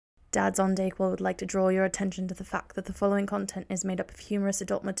Dads on Dayquil would like to draw your attention to the fact that the following content is made up of humorous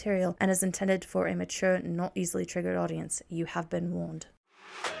adult material and is intended for a mature, not easily triggered audience. You have been warned.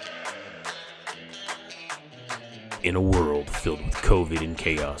 In a world filled with COVID and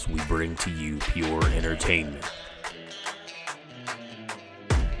chaos, we bring to you pure entertainment.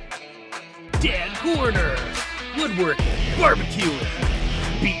 Dad Corner, woodworking,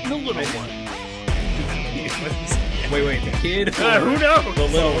 barbecuing, beating the little one. Wait, the kid? Who knows? The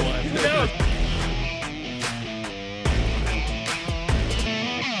little one. Who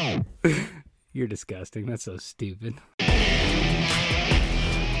knows? You're disgusting. That's so stupid.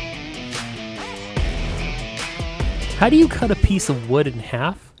 How do you cut a piece of wood in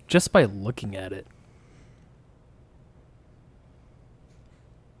half just by looking at it?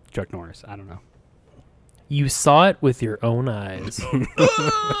 Chuck Norris. I don't know. You saw it with your own eyes.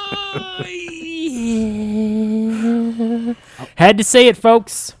 Had to say it,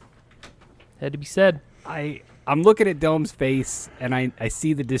 folks. Had to be said. I'm looking at Dome's face, and I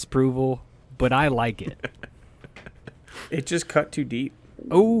see the disapproval, but I like it. It just cut too deep.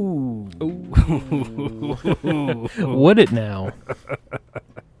 Ooh. Would it now?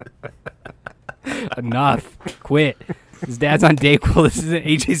 Enough. Quit. His dad's on Dayquil. This is an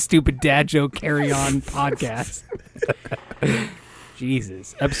AJ Stupid Dad Joke Carry On podcast.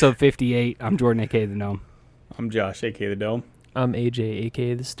 Jesus. Episode 58. I'm Jordan, a.k.a. The Gnome. I'm Josh, a.k.a. The Dome. I'm AJ,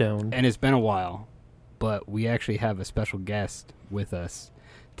 a.k.a. The Stone. And it's been a while, but we actually have a special guest with us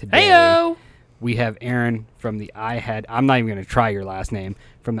today. Heyo! We have Aaron from the I'm not even going to try your last name,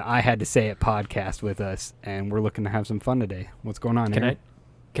 from the I Had to Say It podcast with us, and we're looking to have some fun today. What's going on, Aaron?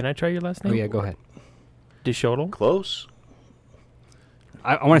 Can I try your last name? Oh, yeah, go ahead. Deshotel? Close.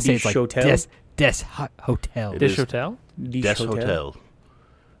 I want to say it's like Deshotel? Hotel. Deshotel? Des Hotel.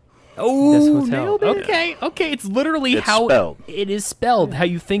 Oh, Des Hotel. nailed it. Okay, it's literally It's how spelled. it is spelled, how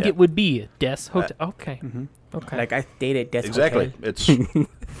you think it would be. Des Hotel. Okay. Mm-hmm. Okay. Like I stayed at Des Exactly. Hotel. It's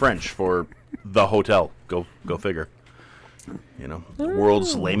French for the hotel. Go figure. You know, the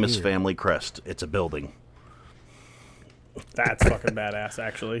world's lamest family crest. It's a building. That's fucking badass,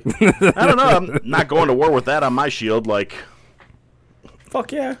 actually. I don't know. I'm not going to war with that on my shield. Like,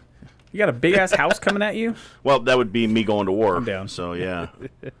 Fuck yeah. You got a big-ass house coming at you? well, that would be me going to war. I'm down. So, yeah.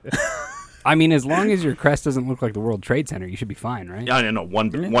 I mean, as long as your crest doesn't look like the World Trade Center, you should be fine, right? Yeah, I know.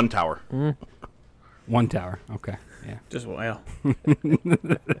 One tower. One tower. Okay. Yeah. Just, well.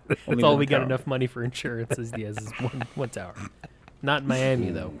 That's all we got enough money for insurance is one tower. Not in Miami,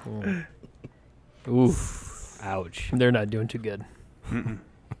 though. Oof. Ouch. They're not doing too good.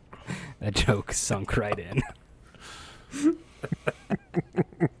 That joke sunk right in.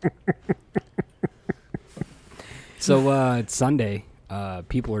 So, it's Sunday.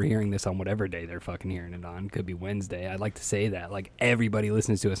 People are hearing this on whatever day they're fucking hearing it on. Could be Wednesday. I'd like to say that. Like, everybody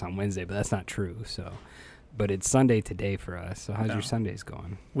listens to us on Wednesday, but that's not true. So, but it's Sunday today for us. So, how's your Sundays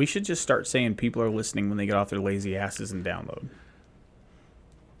going? We should just start saying people are listening when they get off their lazy asses and download.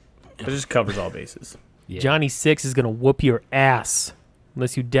 It just covers all bases. Yeah. Johnny 6 is going to whoop your ass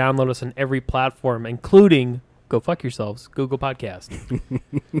unless you download us on every platform, including, go fuck yourselves, Google Podcast.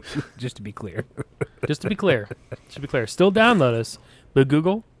 Just to be clear. Just to be clear. Still download us, but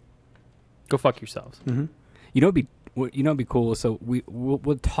Google, go fuck yourselves. Mm-hmm. You know, it'd be cool. So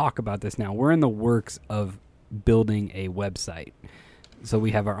we'll talk about this now. We're in the works of building a website. So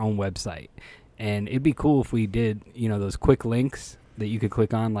we have our own website, and it'd be cool if we did, those quick links that you could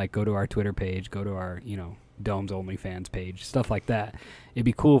click on, like go to our Twitter page, go to our, Dome's OnlyFans page, stuff like that. It'd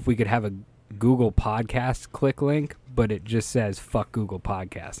be cool if we could have a Google Podcast click link, but it just says fuck Google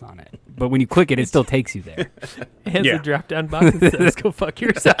Podcasts on it. But when you click it, it still takes you there. It has a drop-down box that says go fuck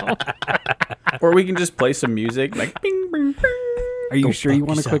yourself. Or we can just play some music, like bing, bing, bing. Are you Go sure you fuck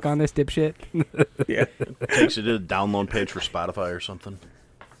want to yourself. click on this, dipshit? Yeah. Takes you to the download page for Spotify or something.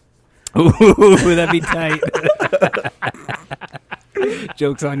 Ooh, that'd be tight.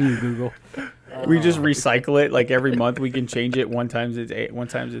 Joke's on you, Google. We just recycle it. Like every month, we can change it. One times it's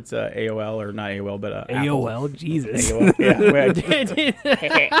AOL, or not AOL, but Apple. AOL, Jesus. AOL. Yeah.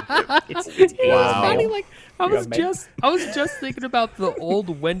 It's Wow. Funny, like I was Yeah, just thinking about the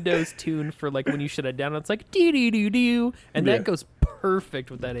old Windows tune for like when you should have downloaded. It's like doo doo doo doo, and Yeah. that goes perfect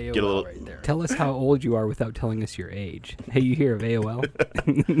with that AOL Get a little- right there. Tell us how old you are without telling us your age. Hey, you hear of AOL?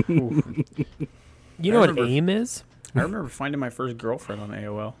 You know what remember- AIM is? I remember finding my first girlfriend on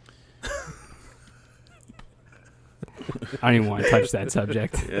AOL. I don't even want to touch that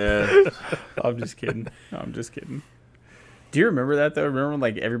subject. Yeah. I'm just kidding. Do you remember that though? Remember when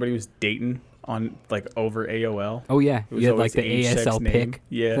like everybody was dating on like over AOL? Oh, yeah. It was You had always like the age, sex, ASL name. pick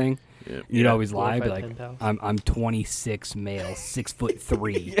Yeah. thing. Yeah. You'd always 4, lie, 5, be like, 10,000. I'm 26 male,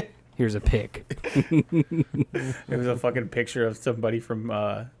 6'3", Here's a pic. It was a fucking picture of somebody from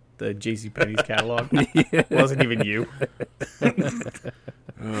the JCPenney's catalog. It wasn't even you.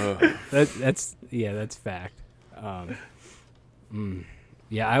 That's fact.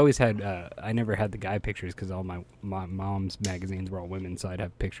 Yeah, I always had. I never had the guy pictures because all my mom's magazines were all women, so I'd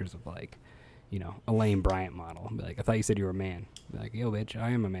have pictures of like, Elaine Bryant model. Be like, I thought you said you were a man. Be like, yo, bitch,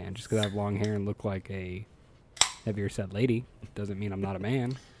 I am a man. Just because I have long hair and look like a heavier set lady doesn't mean I'm not a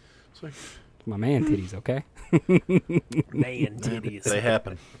man. It's like, It's my man titties, okay? Man titties. they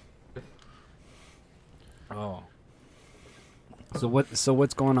happen. Oh. So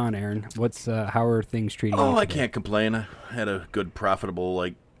what's going on, Aaron? How are things treating you? Oh, I today? can't complain. I had a good, profitable,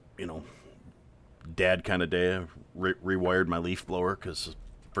 dad kind of day. I rewired my leaf blower because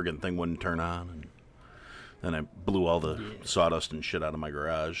the friggin' thing wouldn't turn on. And then I blew all the sawdust and shit out of my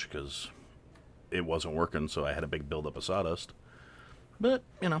garage because it wasn't working, so I had a big buildup of sawdust. But,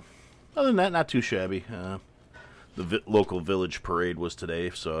 other than that, not too shabby. The local village parade was today,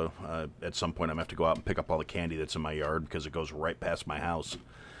 so at some point I'm going to have to go out and pick up all the candy that's in my yard because it goes right past my house.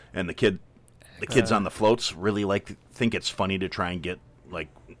 And the kids on the floats really think it's funny to try and get like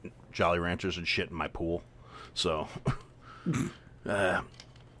Jolly Ranchers and shit in my pool. So, That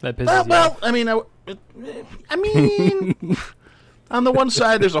pisses you well, off. I mean, on the one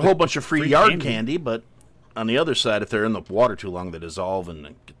side there's a whole bunch of free yard candy. candy, but on the other side, if they're in the water too long, they dissolve and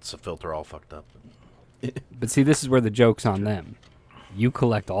it gets the filter all fucked up. But see, this is where the joke's on them. You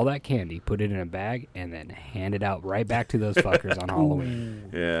collect all that candy, put it in a bag, and then hand it out right back to those fuckers on Halloween.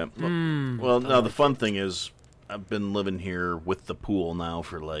 Yeah. Well, no, the fun thing is I've been living here with the pool now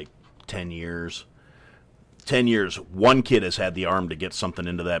for like 10 years. 10 years, one kid has had the arm to get something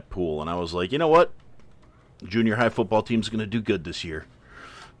into that pool, and I was like, you know what? Junior high football team's going to do good this year.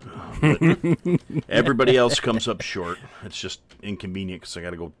 But everybody else comes up short. It's just inconvenient because I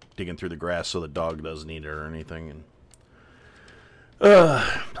got to go digging through the grass so the dog doesn't eat it or anything. And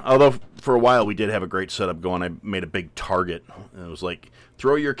although for a while we did have a great setup going, I made a big target. And it was like,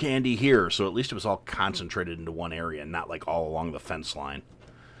 throw your candy here. So at least it was all concentrated into one area and not like all along the fence line.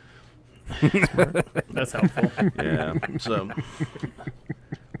 That's helpful. Yeah. So.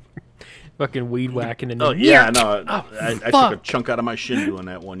 Fucking weed whacking and Oh yeah, no. I took a chunk out of my shin doing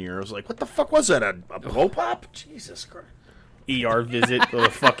that one year. I was like, "What the fuck was that? A blow pop? Jesus Christ!" ER visit with a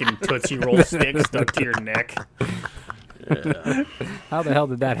fucking Tootsie Roll stick stuck to your neck. How the hell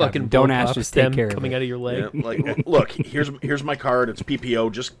did that fucking happen? Don't blow ask, pop just stem take care of coming it. out of your leg. Yeah, like, look, here's my card. It's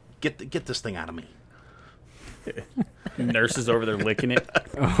PPO. Just get this thing out of me. Nurses over there licking it.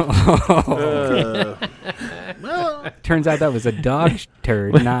 Well, Turns out that was a dog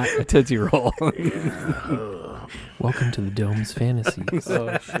turd, not a Tootsie Roll. Welcome to the Dome's Fantasies.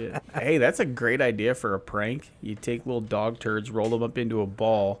 Oh shit! Hey, that's a great idea for a prank. You take little dog turds, roll them up into a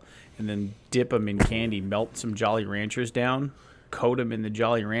ball, and then dip them in candy. Melt some Jolly Ranchers down, coat them in the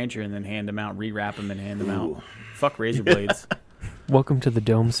Jolly Rancher, and then hand them out. Rewrap them and hand them out. Fuck razor blades. Welcome to the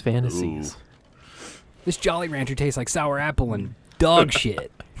Dome's Fantasies. This Jolly Rancher tastes like sour apple and dog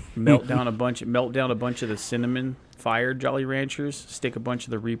shit. Melt down a bunch of the cinnamon fired Jolly Ranchers. Stick a bunch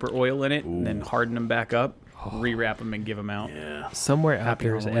of the Reaper oil in it, and then harden them back up. Rewrap them and give them out. yeah. Somewhere out Happy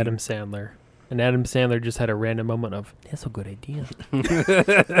there is Halloween. Adam Sandler. And Adam Sandler just had a random moment of, that's a good idea.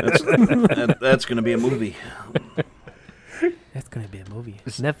 That's gonna be a movie. That's going to be a movie.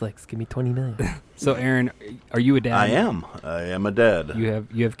 Netflix, give me $20 million. So, Aaron, are you a dad? I am a dad.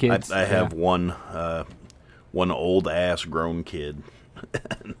 You have kids? I have Yeah. one old ass grown kid.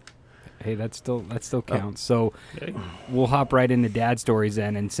 Hey, that still counts. So we'll hop right into dad stories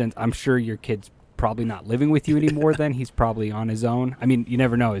then. And since I'm sure your kid's probably not living with you anymore, then he's probably on his own. I mean, you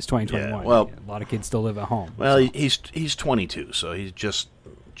never know. It's 2021. Yeah, well- a lot of kids still live at home. Well, he's 22, so he's just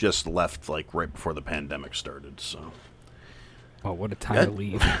left like right before the pandemic started. So Oh, what a time to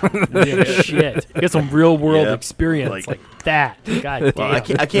leave. Yeah, shit. Get some real world Yeah, experience like- like that. God well,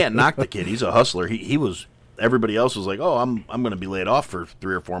 damn. I can't knock the kid. He's a hustler. He was. Everybody else was like, "Oh, I'm going to be laid off for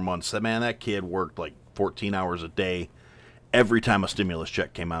 3 or 4 months." That kid worked like 14 hours a day every time a stimulus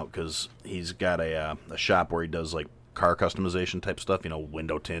check came out because he's got a shop where he does like car customization type stuff.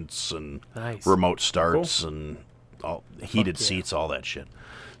 Window tints and Nice. remote starts and all heated seats, all that shit.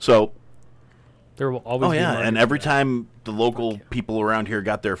 So. There will always Oh be yeah, market and for every that. time the local people around here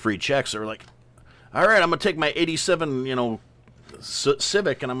got their free checks, they were like, "All right, I'm gonna take my '87,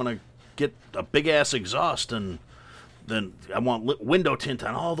 Civic, and I'm gonna get a big ass exhaust, and then I want window tint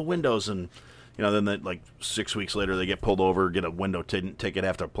on all the windows." And then like 6 weeks later, they get pulled over, get a window tint ticket,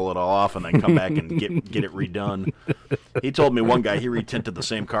 have to pull it all off, and then come back and get it redone. He told me one guy he retinted the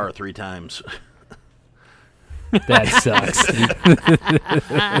same car 3 times. That sucks.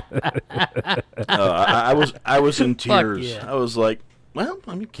 I was in tears. yeah. I was like, well,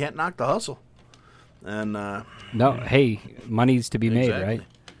 I mean, can't knock the hustle. And No, hey, money's to be made, exactly. right?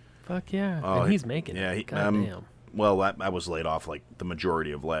 Fuck yeah. Oh, And he's making yeah, it. Goddamn. Well, I was laid off like the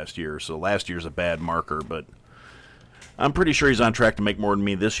majority of last year, so last year's a bad marker, but I'm pretty sure he's on track to make more than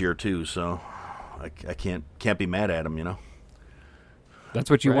me this year too. So I can't be mad at him, you know. That's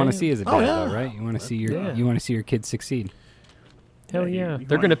what you want Right. to see as a dad, Oh, yeah. though, right? You want to see Yeah. you want to see your kids succeed. Hell Yeah, yeah. you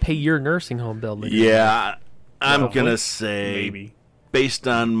They're might. going to pay your nursing home bill later. Yeah, I'm Hopefully. gonna say Maybe. based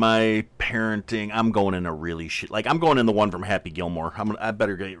on my parenting, I'm going in a really like I'm going in the one from Happy Gilmore. I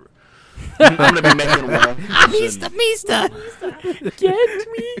better get. I'm gonna be making one. Mista. Get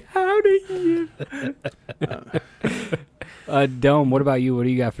me out of here. Dome, what about you? What do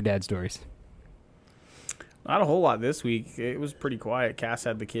you got for dad stories? Not a whole lot this week. It was pretty quiet. Cass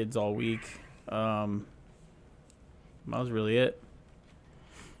had the kids all week. That was really it.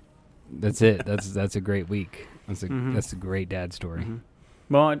 That's it. That's a great week. That's a great dad story.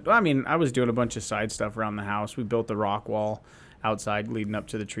 Well, I mean, I was doing a bunch of side stuff around the house. We built the rock wall outside leading up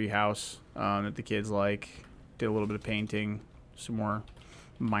to the tree house that the kids like. Did a little bit of painting, some more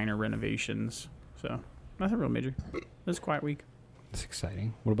minor renovations. So nothing real major. It was a quiet week. That's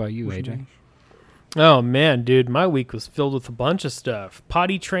exciting. What about you, AJ? Oh, man, dude. My week was filled with a bunch of stuff.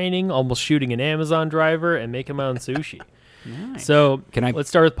 Potty training, almost shooting an Amazon driver, and making my own sushi. Nice. So Can I- let's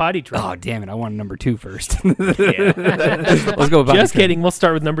start with potty training. Oh, damn it. I want number 2 first. Yeah. Let's go about Just kidding. We'll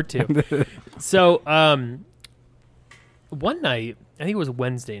start with number 2. So, one night, I think it was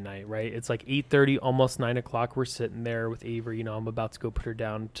Wednesday night, right? It's like 8:30, almost 9 o'clock. We're sitting there with Avery. You know, I'm about to go put her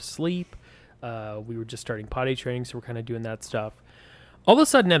down to sleep. We were just starting potty training, so we're kind of doing that stuff. All of a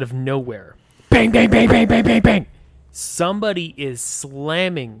sudden, out of nowhere, bang, bang, bang, bang, bang, bang, bang. Somebody is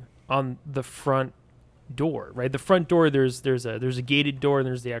slamming on the front door, right? The front door, there's a gated door and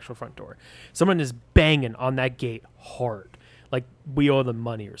there's the actual front door. Someone is banging on that gate hard, like we owe them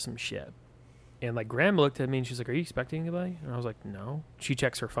money or some shit. And like Grandma looked at me and she's like, "Are you expecting anybody?" And I was like, "No." She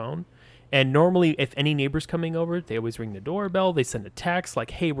checks her phone, and normally if any neighbors coming over, they always ring the doorbell. They send a text like,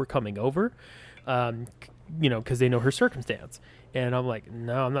 "Hey, we're coming over," because they know her circumstance. And I'm like,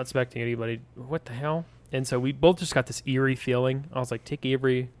 "No, I'm not expecting anybody." What the hell? And so we both just got this eerie feeling. I was like, "Take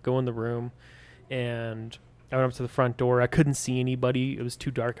Avery, go in the room." And I went up to the front door. I couldn't see anybody. It was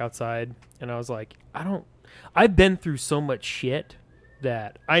too dark outside. And I was like, I've been through so much shit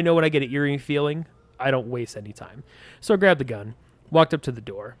that I know when I get an eerie feeling, I don't waste any time. So I grabbed the gun, walked up to the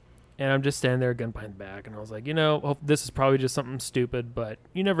door, and I'm just standing there, gun behind the back. And I was like, this is probably just something stupid, but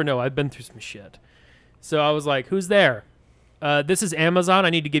you never know. I've been through some shit. So I was like, "Who's there?" "This is Amazon. I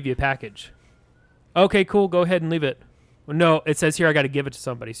need to give you a package." "Okay, cool. Go ahead and leave it." "Well, no, it says here I got to give it to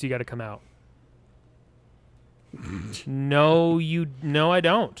somebody, so you got to come out." No, I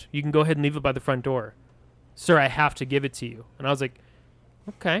don't. You can go ahead and leave it by the front door." "Sir, I have to give it to you." And I was like,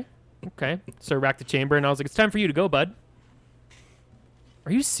 okay. So I racked the chamber and I was like, "It's time for you to go, bud."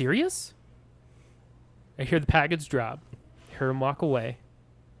 "Are you serious?" I hear the package drop. I heard him walk away.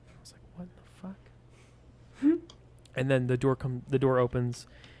 I was like, "What the fuck?" And then the door opens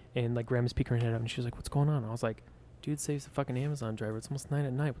and like Grandma's peeking her head up and she was like, "What's going on?" I was like, "Dude saves the fucking Amazon driver. It's almost 9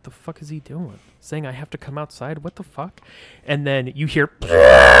 at night. What the fuck is he doing? Saying I have to come outside? What the fuck?" And then you hear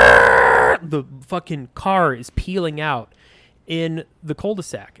the fucking car is peeling out in the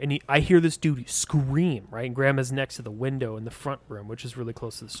cul-de-sac. And I hear this dude scream, right? And Grandma's next to the window in the front room, which is really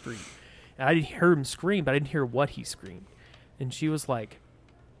close to the street. And I didn't hear him scream, but I didn't hear what he screamed. And she was like,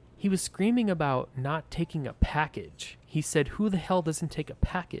 he was screaming about not taking a package. He said, "Who the hell doesn't take a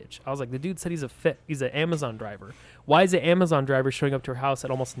package?" I was like, the dude said he's an Amazon driver. Why is an Amazon driver showing up to her house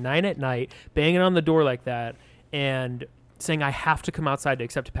at almost 9 at night, banging on the door like that, and saying I have to come outside to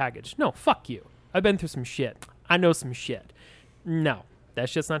accept a package? No, fuck you. I've been through some shit. I know some shit. No,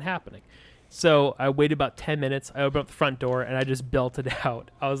 that's just not happening. So I waited about 10 minutes. I opened up the front door, and I just belted out.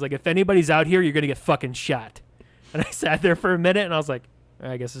 I was like, "If anybody's out here, you're going to get fucking shot." And I sat there for a minute, and I was like,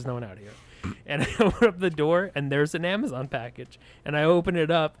 I guess there's no one out here. And I open up the door, and there's an Amazon package. And I open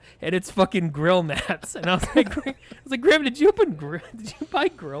it up, and it's fucking grill mats. And I was like, "Grandma, did you buy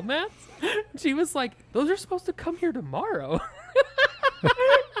grill mats?" And she was like, "Those are supposed to come here tomorrow."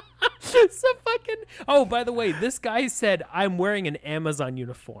 So fucking. Oh, by the way, this guy said I'm wearing an Amazon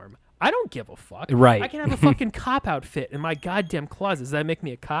uniform. I don't give a fuck. Right. I can have a fucking cop outfit in my goddamn closet. Does that make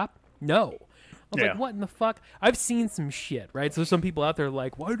me a cop? No. I was Yeah. like, what in the fuck? I've seen some shit, right? So some people out there are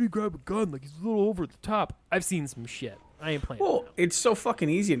like, "Why did he grab a gun? Like, he's a little over the top." I've seen some shit. I ain't playing. Well, it's so fucking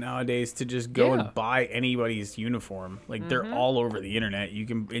easy nowadays to just go Yeah. and buy anybody's uniform. Like they're all over the internet. You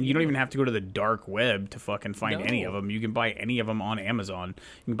can, and you don't even have to go to the dark web to fucking find any of No. them. You can buy any of them on Amazon.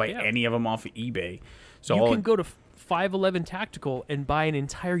 You can buy Yeah. any of them off of eBay. So You all, can go to 511 Tactical and buy an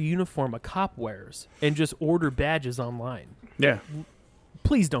entire uniform a cop wears and just order badges online. yeah.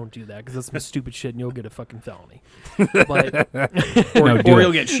 Please don't do that because that's some stupid shit and you'll get a fucking felony. But Or, do or it.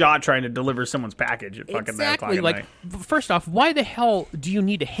 you'll get shot trying to deliver someone's package at fucking 9 o'clock exactly, at like night. first off, why the hell do you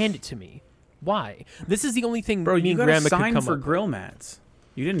need to hand it to me? Why? This is the only thing Bro, me you and got to Grandma could sign come for up. grill mats.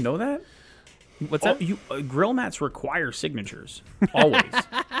 You didn't know that? What's that? Grill mats require signatures. Always.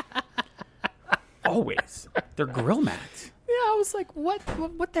 Always. They're grill mats. Yeah, I was like, what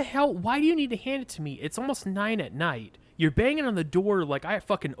the hell? Why do you need to hand it to me? It's almost 9 at night. You're banging on the door like I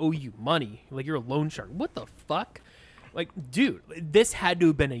fucking owe you money. Like you're a loan shark. What the fuck? Like, dude, this had to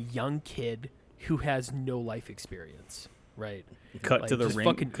have been a young kid who has no life experience, right? Cut Like, to the just ring.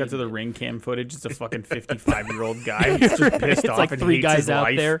 fucking Cut to the idiot. ring cam footage. It's a fucking 55-year-old guy who's just pissed It's off like and three hates guys his out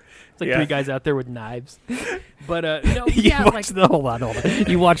life. there. It's like Yeah. 3 guys out there with knives. But no, You yeah, watch like hold on.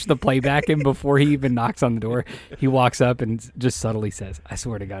 You watch the playback, and before he even knocks on the door, he walks up and just subtly says, "I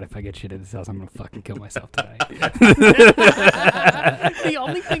swear to God, if I get shit in this house, I'm gonna fucking kill myself tonight." the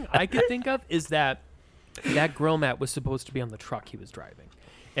only thing I could think of is that grill mat was supposed to be on the truck he was driving.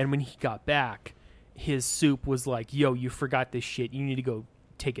 And when he got back, his soup was like, yo, you forgot this shit. You need to go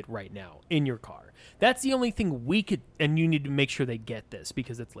take it right now in your car. That's the only thing we could, and you need to make sure they get this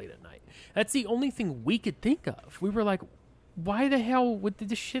because it's late at night. That's the only thing we could think of. We were like, why the hell would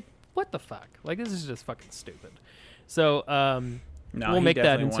this shit, what the fuck? Like, this is just fucking stupid. So, No, we'll he make that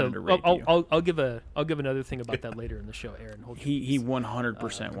definitely into. wanted to rape you. I'll give another thing about that later in the show, Aaron. Hold He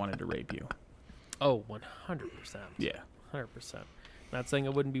 100% wanted to rape you. Oh, 100%. Yeah. 100%. Not saying I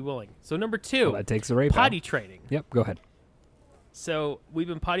wouldn't be willing. So number 2, Well, that takes the rape. potty out. training. Yep. Go ahead. So we've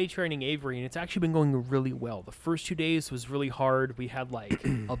been potty training Avery, and it's actually been going really well. The first 2 days was really hard. We had like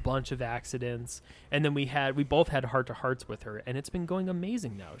a bunch of accidents, and then we both had heart-to-hearts with her, and it's been going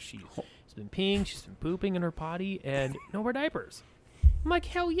amazing now. She's been peeing, she's been pooping in her potty, and no more diapers. I'm like,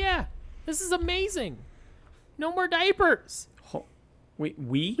 hell yeah, this is amazing. No more diapers. Wait,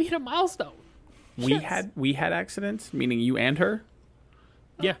 We hit a milestone. Yes. we had accidents, meaning you and her.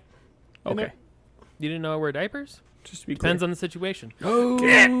 Yeah. Okay, You didn't know I wear diapers? just to be Depends clear. on the situation.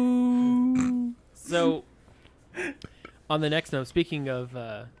 Oh. So, on the next note, speaking of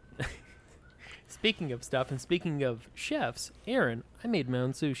stuff and speaking of chefs, Aaron, I made my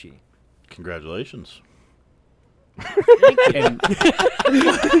own sushi. Congratulations. And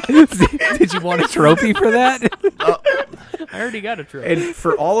Did you want a trophy for that? I already got a trophy. and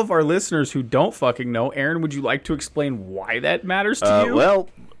for all of our listeners who don't fucking know, Aaron, would you like to explain why that matters to you? Well,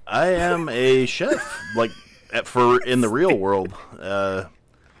 I am a chef, like in the real world.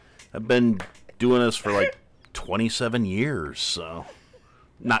 I've been doing this for like 27 years, so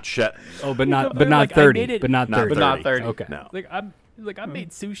not chef. Oh, but not Like, I 30. made it- But not Not 30. but not 30. Okay. No. I made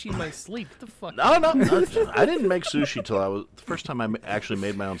sushi in my sleep. What the fuck? No, I didn't make sushi till the first time I actually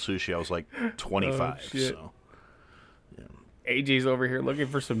made my own sushi. I was like 25. shit. So, AJ's over here looking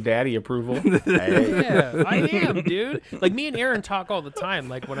for some daddy approval. hey, Yeah, I am, dude. Like me and Aaron talk all the time.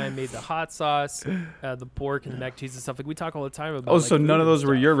 Like when I made the hot sauce, the pork and the mac cheese and stuff. Like we talk all the time about. Oh, like, so none food of and those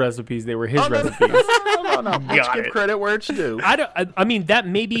were stuff. your recipes; they were his recipes. no. Let's Got give it. credit where it's due. I mean, that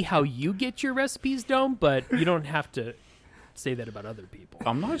may be how you get your recipes, Dome, but you don't have to say that about other people.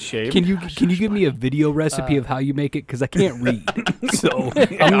 I'm not shaved. Can you give me a video recipe of how you make it? Because I can't read, so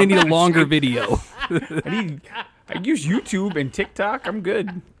I'm gonna need a longer video. I use YouTube and TikTok. I'm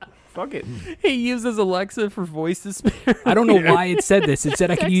good. Fuck it. He uses Alexa for voice to spare. I don't know why it said this. It said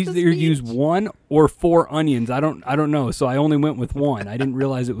I could Text to either use speech. 1 or 4 onions. I don't know. So I only went with 1. I didn't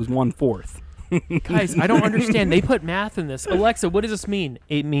realize it was 1/4. Guys, I don't understand. They put math in this. Alexa, what does this mean?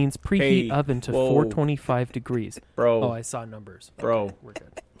 It means preheat Hey, oven to whoa. 425 degrees. Bro. Oh, I saw numbers. Bro. Okay, we're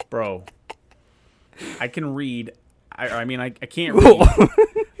good. Bro, I can read. I mean, I can't read,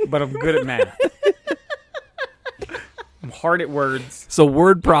 but I'm good at math. I'm hard at words. So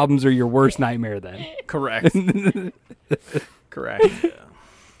word problems are your worst nightmare then. Correct. Correct.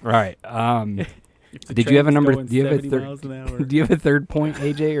 All right. If the Did you have a train's number? going Do you have a 70 third? miles an hour. Do you have a third point,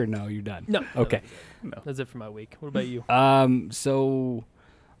 AJ, or no? You're done. No. Okay. That's it for my week. What about you? So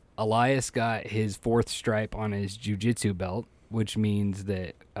Elias got his 4th stripe on his jiu-jitsu belt, which means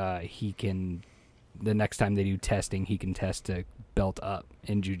that he can, the next time they do testing, he can test to belt up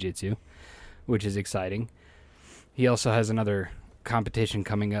in jiu-jitsu, which is exciting. He also has another competition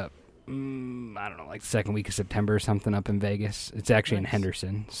coming up, I don't know, like the second week of September or something up in Vegas. It's actually in Nice.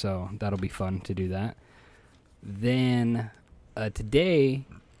 Henderson, so that'll be fun to do that. Then today,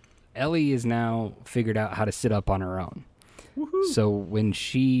 Ellie is now figured out how to sit up on her own. Woohoo. So when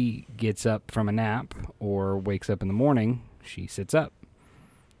she gets up from a nap or wakes up in the morning, she sits up.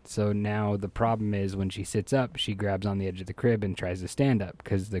 So now the problem is when she sits up, she grabs on the edge of the crib and tries to stand up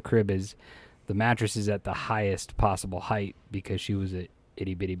because the mattress is at the highest possible height because she was a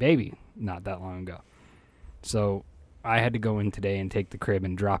itty bitty baby not that long ago. So I had to go in today and take the crib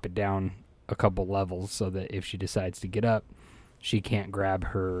and drop it down a couple levels so that if she decides to get up, she can't grab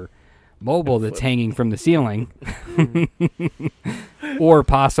her mobile that's hanging from the ceiling or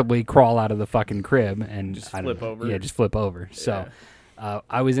possibly crawl out of the fucking crib and just flip over. Yeah, just flip over. Yeah. So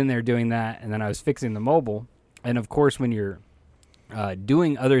I was in there doing that, and then I was fixing the mobile. And of course, when you're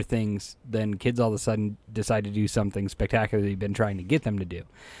doing other things, then kids all of a sudden decide to do something spectacular that you've been trying to get them to do.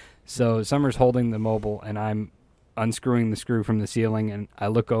 So Summer's holding the mobile, and I'm unscrewing the screw from the ceiling, and I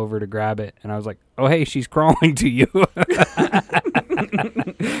look over to grab it, and I was like, oh, hey, she's crawling to you.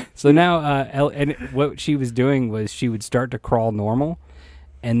 So now and what she was doing was she would start to crawl normal,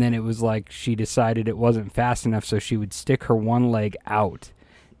 and then it was like she decided it wasn't fast enough, so she would stick her one leg out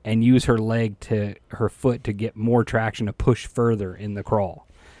and use her foot to get more traction to push further in the crawl,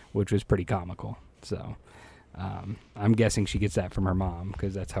 which was pretty comical. So I'm guessing she gets that from her mom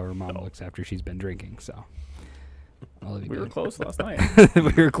because that's how her mom looks after she's been drinking. So we were close last night.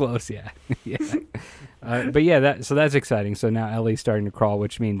 We were close, yeah. Yeah. But yeah, that's exciting. So now Ellie's starting to crawl,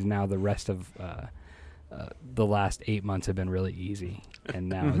 which means now the rest of the last 8 months have been really easy, and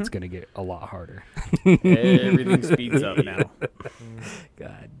now it's going to get a lot harder. Everything speeds up now.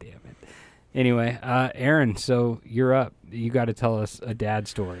 God damn it. Anyway, Aaron, so you're up. You got to tell us a dad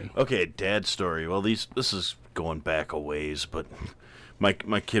story. Okay, dad story. Well, this is going back a ways, but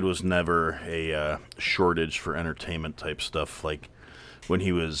my kid was never a shortage for entertainment type stuff. Like when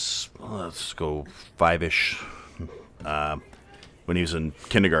he was, let's go 5-ish, when he was in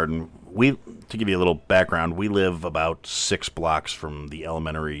kindergarten. To give you a little background, we live about 6 blocks from the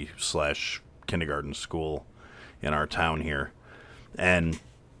elementary/kindergarten school in our town here, and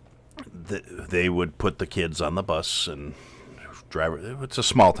they would put the kids on the bus and drive. It's a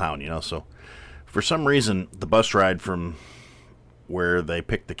small town, so for some reason the bus ride from where they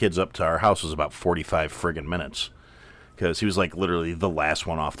picked the kids up to our house was about 45 friggin' minutes, because he was like literally the last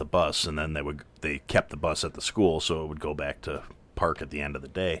one off the bus, and then they kept the bus at the school so it would go back to park at the end of the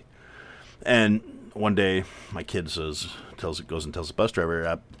day. And one day my kid goes and tells the bus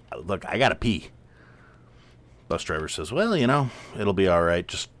driver, look, I gotta pee. Bus driver says, well, it'll be all right.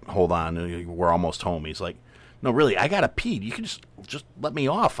 Just hold on. We're almost home. He's like, no, really, I got to pee. You can just let me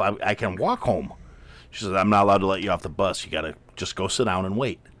off. I can walk home. She says, I'm not allowed to let you off the bus. You got to just go sit down and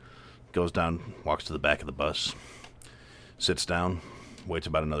wait. Goes down, walks to the back of the bus, sits down, waits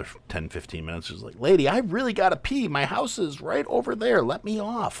about another 10, 15 minutes. She's like, lady, I really got to pee. My house is right over there. Let me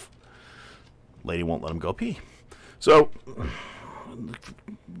off. Lady won't let him go pee. So a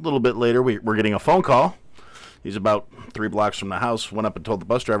little bit later, we're getting a phone call. He's about 3 blocks from the house, went up and told the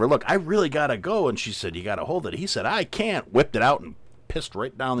bus driver, look, I really got to go. And she said, you got to hold it. He said, I can't. Whipped it out and pissed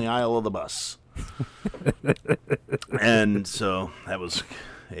right down the aisle of the bus. And so that was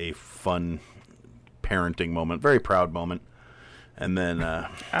a fun parenting moment, very proud moment. And then,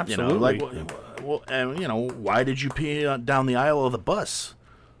 absolutely. Why did you pee down the aisle of the bus?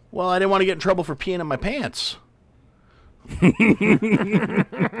 Well, I didn't want to get in trouble for peeing in my pants.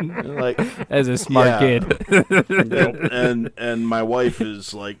 Like, as a smart kid. And my wife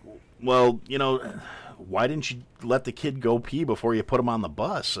is like, well, why didn't you let the kid go pee before you put him on the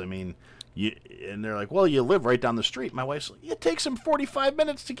bus? I mean, and they're like, well, you live right down the street. My wife's like, it takes him 45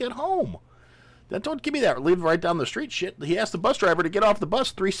 minutes to get home. Don't give me that. Live right down the street shit. He asked the bus driver to get off the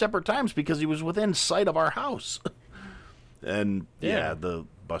bus 3 separate times because he was within sight of our house. And the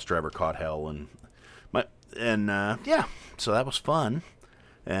bus driver caught hell, so that was fun.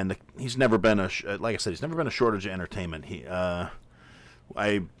 And he's never been like I said, he's never been a shortage of entertainment.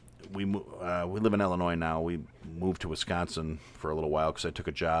 We live in Illinois now. We moved to Wisconsin for a little while because I took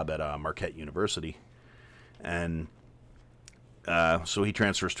a job at Marquette University, and so he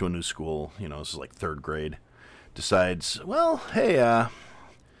transfers to a new school. This is like 3rd grade. Decides, well, hey,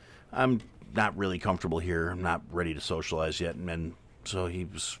 I'm not really comfortable here. I'm not ready to socialize yet, and so he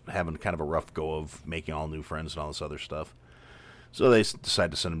was having kind of a rough go of making all new friends and all this other stuff. So they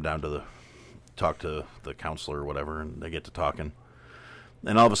decide to send him down to talk to the counselor or whatever, and they get to talking.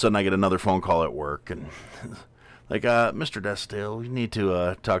 And all of a sudden I get another phone call at work, and like, Mr. Desdale, we need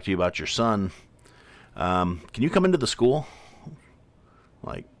to talk to you about your son. Can you come into the school?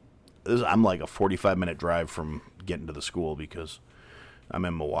 Like, I'm like a 45-minute drive from getting to the school because I'm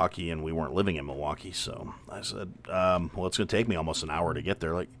in Milwaukee, and we weren't living in Milwaukee. So I said, well, it's going to take me almost an hour to get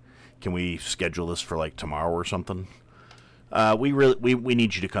there. Like, can we schedule this for, like, tomorrow or something? We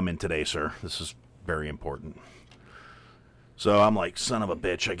need you to come in today, sir. This is very important. So I'm like, son of a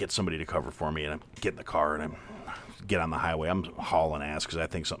bitch. I get somebody to cover for me, and I get in the car, and I get on the highway. I'm hauling ass because I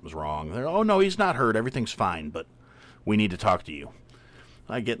think something's wrong. They're, oh, no, he's not hurt. Everything's fine, but we need to talk to you.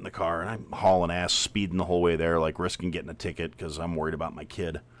 I get in the car, and I'm hauling ass, speeding the whole way there, like risking getting a ticket because I'm worried about my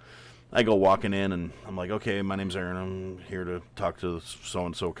kid. I go walking in, and I'm like, okay, my name's Aaron. I'm here to talk to the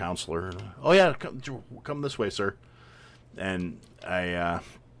so-and-so counselor. Oh, yeah, come this way, sir. And I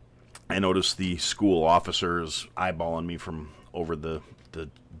noticed the school officer is eyeballing me from over the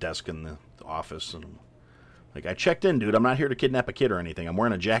desk in the office. And I'm like, I checked in, dude. I'm not here to kidnap a kid or anything. I'm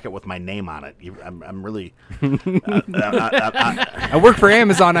wearing a jacket with my name on it. I'm really... I work for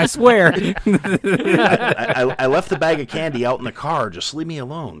Amazon, I swear. I left the bag of candy out in the car. Just leave me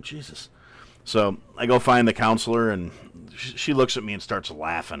alone. Jesus. So I go find the counselor, and she looks at me and starts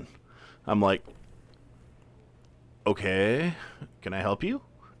laughing. I'm like, okay, can I help you?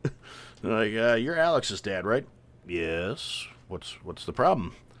 Like, you're Alex's dad, right? Yes. What's the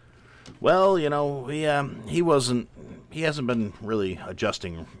problem? Well, you know, he hasn't been really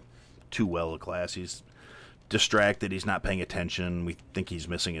adjusting too well to class. He's distracted. He's not paying attention. We think he's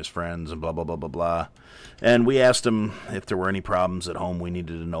missing his friends and blah, blah, blah, blah, blah. And we asked him if there were any problems at home we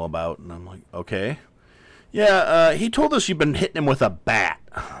needed to know about. And I'm like, okay. Yeah, he told us you've been hitting him with a bat.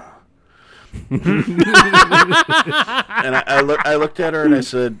 And I looked at her and I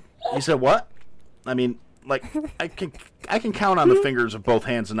said, he said, what? I mean, like, I can count on the fingers of both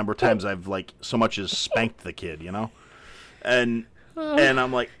hands the number of times I've, like, so much as spanked the kid, you know? And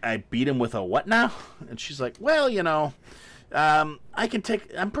I'm like, I beat him with a what now? And she's like, well, you know, I'm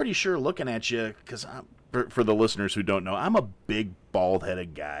pretty sure looking at you, because for the listeners who don't know, I'm a big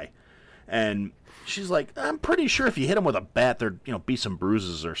bald-headed guy. And she's like, I'm pretty sure if you hit him with a bat, there'd, you know, be some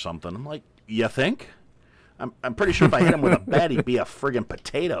bruises or something. I'm like, you think? I'm pretty sure if I hit him with a bat, he'd be a friggin'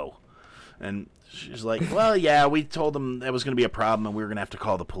 potato. And she's like, well, yeah, we told him that was going to be a problem and we were going to have to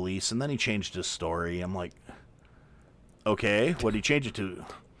call the police. And then he changed his story. I'm like, okay, what did he change it to?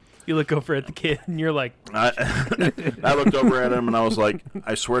 You look over at the kid and you're like... I looked over at him and I was like,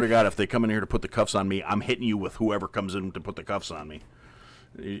 I swear to God, if they come in here to put the cuffs on me, I'm hitting you with whoever comes in to put the cuffs on me.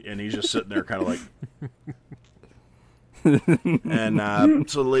 And he's just sitting there kind of like... And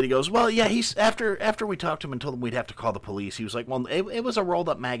so the lady goes, well, yeah, he's after we talked to him and told him we'd have to call the police, he was like, well, it was a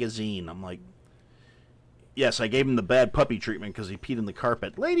rolled-up magazine. I'm like, yes, I gave him the bad puppy treatment because he peed in the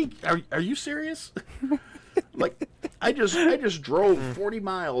carpet. Lady, are you serious? Like, I just drove 40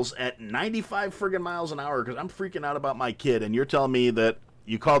 miles at 95 friggin' miles an hour because I'm freaking out about my kid, and you're telling me that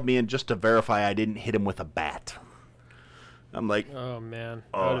you called me in just to verify I didn't hit him with a bat. I'm like, oh man,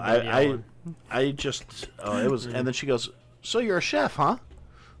 it was, and then she goes, so you're a chef, huh?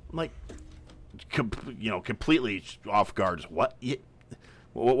 I'm like, completely off guard. What?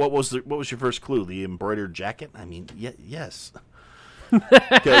 What was your first clue? The embroidered jacket? I mean, yes.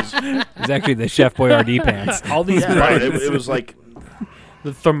 Because it's actually the Chef Boyardee pants. All these right, it was like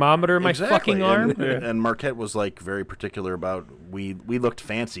the thermometer in my exactly. fucking arm. And Marquette was like very particular about we looked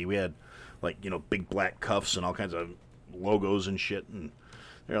fancy. We had like big black cuffs and all kinds of logos and shit, and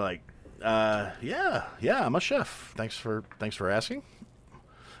they're like, yeah, I'm a chef. Thanks for asking.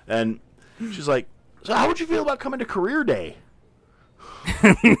 And she's like, so how would you feel about coming to career day?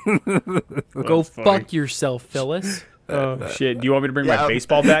 Go fuck yourself, Phyllis. Oh shit! Do you want me to bring my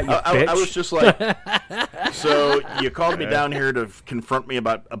baseball bat? You bitch? I was just like, so you called me down here to confront me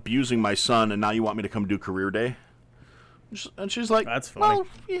about abusing my son, and now you want me to come do career day? And she's like, that's funny.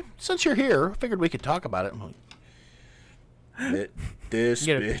 Well, since you're here, I figured we could talk about it. I'm like, this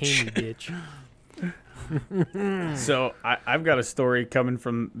you gotta bitch. pay me, bitch. So I've got a story coming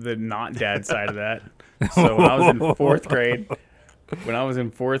from the not dad side of that. So when I was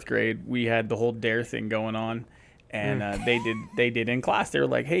in fourth grade, we had the whole DARE thing going on. And they did in class. They were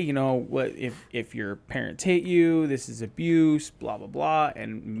like, hey, what if your parents hit you, this is abuse, blah, blah, blah.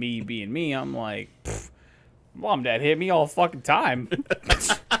 And me being me, I'm like, mom and dad hit me all fucking time.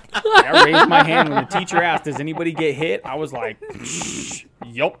 I raised my hand when the teacher asked, does anybody get hit? I was like,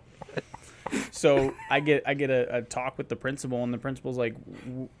 yup. So I get a talk with the principal, and the principal's like,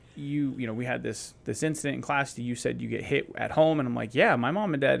 we had this incident in class. You said you get hit at home, and I'm like, yeah, my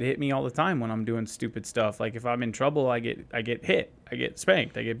mom and dad hit me all the time when I'm doing stupid stuff. Like if I'm in trouble, I get hit, I get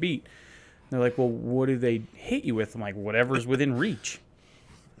spanked, I get beat. And they're like, well, what do they hit you with? I'm like, whatever's within reach.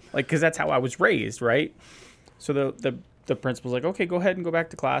 Like, because that's how I was raised, right? So the principal's like, okay, go ahead and go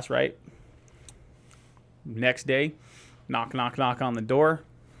back to class, right? Next day, Knock, knock, knock on the door.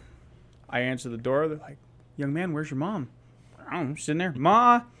 I answer the door. They're like, young man, where's your mom? I don't know, she's sitting there.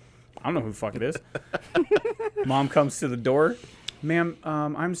 Ma, I don't know who the fuck it is. Mom comes to the door. Ma'am,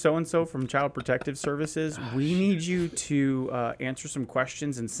 I'm so-and-so from Child Protective Services. We need you to answer some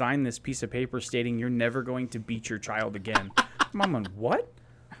questions and sign this piece of paper stating you're never going to beat your child again. Mom went, what?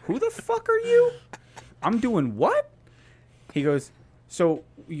 Who the fuck are you? I'm doing what? He goes, so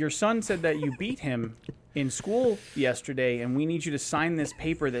your son said that you beat him in school yesterday, and we need you to sign this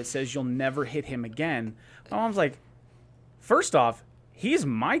paper that says you'll never hit him again. My mom's like, first off, he's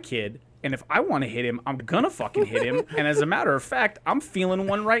my kid. And if I want to hit him, I'm going to fucking hit him. And as a matter of fact, I'm feeling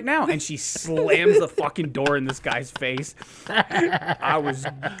one right now. And she slams the fucking door in this guy's face. I was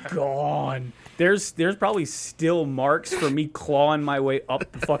gone. There's probably still marks for me clawing my way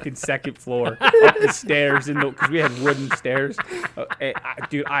up the fucking second floor, up the stairs, because we had wooden stairs.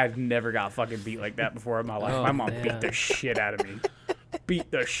 Dude, I've never got fucking beat like that before in my life. My mom beat the shit out of me.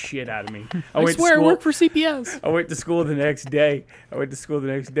 Beat the shit out of me. I swear I work for CPS. I went to school the next day. And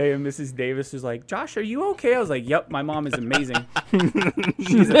Mrs. Davis was like, Josh, are you okay? I was like, yep, my mom is amazing.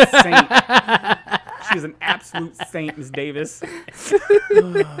 She's a saint. She's an absolute saint, Miss Davis.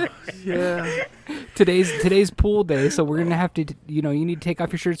 Yeah. Today's pool day, so we're gonna have to, you need to take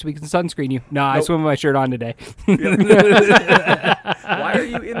off your shirt so we can sunscreen you. No, I swim with my shirt on today. Why are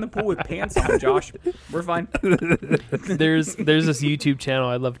you in the pool with pants on, Josh? We're fine. There's this YouTube channel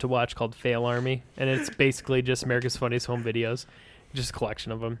I love to watch called Fail Army, and it's basically just America's Funniest Home Videos, just a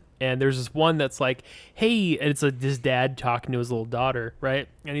collection of them. And there's this one that's like, hey, and it's this dad talking to his little daughter, right?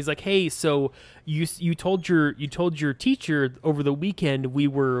 And he's like, hey, so you told your teacher over the weekend we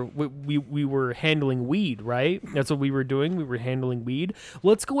were handling weed, right? That's what we were doing. We were handling weed.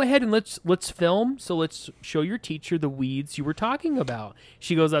 Let's go ahead and let's film. So let's show your teacher the weeds you were talking about.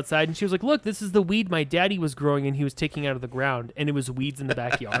 She goes outside and she was like, look, this is the weed my daddy was growing and he was taking out of the ground, and it was weeds in the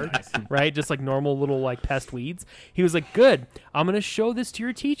backyard, right? Just like normal little like pest weeds. He was like, good. I'm gonna show this to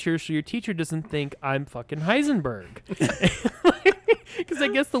your teacher so your teacher doesn't think I'm fucking Heisenberg. Because I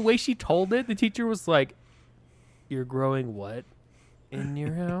guess the way she told it, the teacher was like, you're growing what in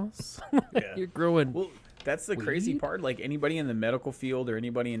your house? Yeah. You're growing. Well, that's the crazy part. Like anybody in the medical field or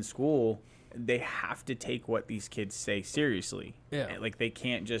anybody in school, they have to take what these kids say seriously. Yeah. Like they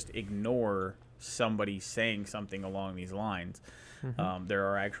can't just ignore somebody saying something along these lines. Mm-hmm. There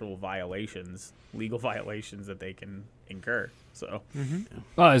are actual violations, legal violations that they can incur. So,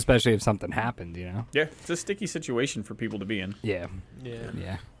 Well, especially if something happened, yeah, it's a sticky situation for people to be in. Yeah.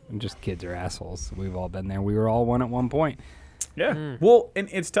 Yeah. And just kids are assholes. We've all been there. We were all one at one point. Yeah. Well, and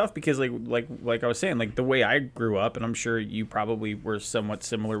it's tough because like I was saying, like the way I grew up, and I'm sure you probably were somewhat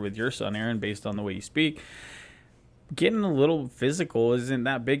similar with your son, Aaron, based on the way you speak. Getting a little physical isn't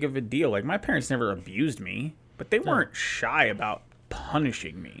that big of a deal. Like my parents never abused me, but they weren't shy about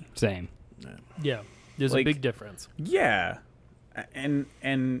punishing me. Same. Yeah. There's a big difference. Yeah. And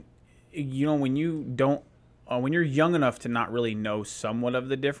when you don't when you're young enough to not really know somewhat of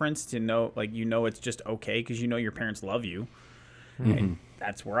the difference, to know it's just okay because your parents love you. And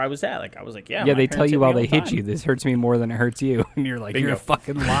that's where I was at. Like I was like, yeah, they tell you while they hit you, this hurts me more than it hurts you, and you're like, you're a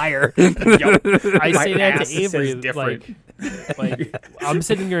fucking liar. I say that to Avery, like I'm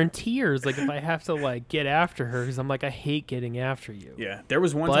sitting there in tears, like if I have to like get after her, because I'm like, I hate getting after you. Yeah, there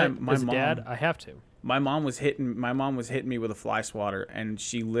was one time my mom, dad, I have to. My mom was hitting me with a fly swatter, and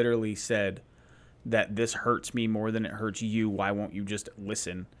she literally said that this hurts me more than it hurts you. Why won't you just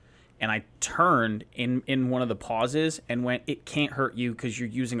listen? And I turned in one of the pauses and went, it can't hurt you because you're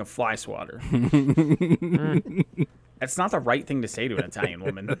using a fly swatter. That's not the right thing to say to an Italian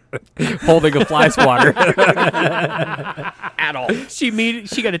woman. Holding a fly swatter. At all. She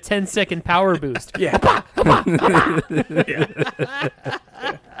got a 10-second power boost. Yeah. Yeah.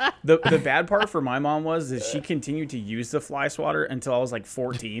 The bad part for my mom was that she continued to use the fly swatter until I was like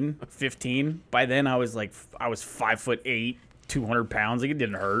 14, 15. By then I was 5'8", 200 pounds. Like it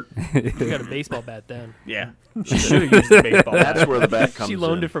didn't hurt. You got a baseball bat then. Yeah. She should have used the baseball bat. That's where the bat comes in. She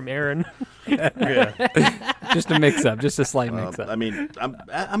loaned it from Aaron. Yeah. Just a mix-up. Just a slight mix-up. I mean,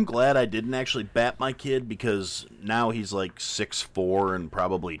 I'm glad I didn't actually bat my kid because now he's like 6'4" and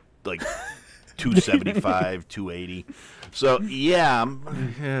probably like 275, 280. So, yeah.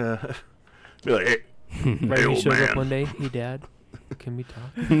 Be like, hey, Right hey, when he old shows man. up one day, hey dad, can we talk?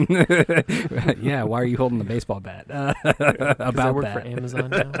 Yeah, why are you holding the baseball bat? Because I About work that. for Amazon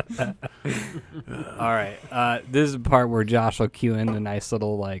now. All right. This is the part where Josh will cue in a nice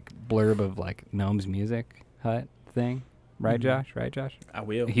little like blurb of like Gnome's Music Hut thing. Right, Josh? Right, Josh? I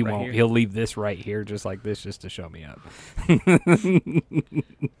will. He right won't. here. He'll leave this right here just like this just to show me up.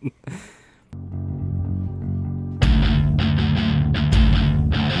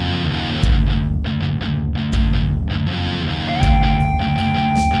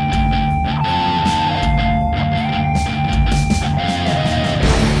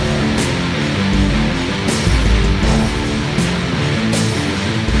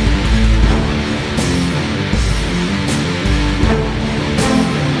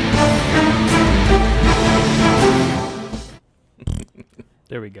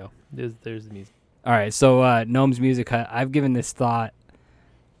 There we go. There's the music. All right, so Gnome's Music Hut. I've given this a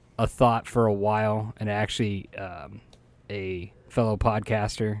thought for a while, and actually, a fellow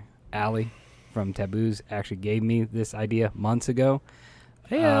podcaster, Allie from Taboos, actually gave me this idea months ago.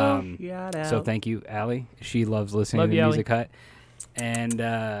 Hey, So thank you, Allie. She loves listening Love to you, the Music Hut,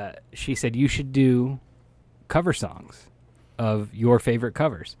 and she said you should do cover songs of your favorite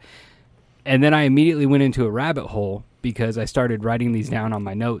covers. And then I immediately went into a rabbit hole because I started writing these down on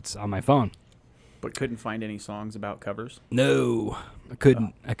my notes on my phone. But couldn't find any songs about covers. No, I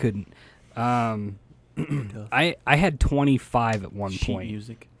couldn't. I had 25 at one Sheet point,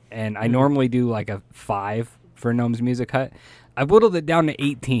 music. and I normally do like a 5 for Gnome's Music Hut. I whittled it down to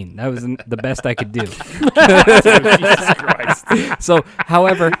 18. That was the best I could do. Jesus Christ. So,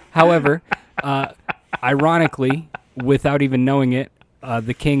 however, ironically, without even knowing it,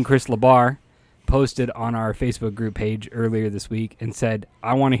 the King Chris Labar posted on our Facebook group page earlier this week and said,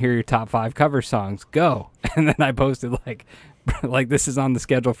 "I want to hear your top 5 cover songs. Go!" And then I posted like this is on the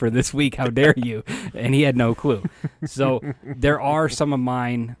schedule for this week. How dare you? And he had no clue. So there are some of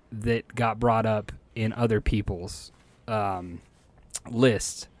mine that got brought up in other people's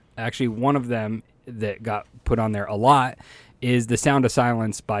lists. Actually, one of them that got put on there a lot is "The Sound of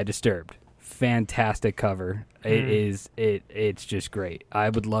Silence" by Disturbed. Fantastic cover. It's just great. I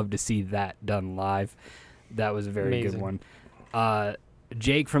would love to see that done live. That was a very good one.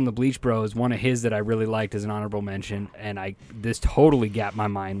 Jake from the Bleach Bros, one of his that I really liked as an honorable mention, and this totally gapped my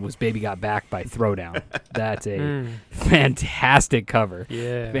mind, was "Baby Got Back" by Throwdown. That's a fantastic cover.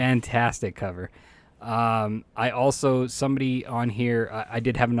 Yeah. Fantastic cover. I also, somebody on here, I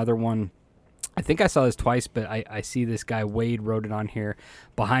did have another one. I think I saw this twice, but I see this guy, Wade, wrote it on here.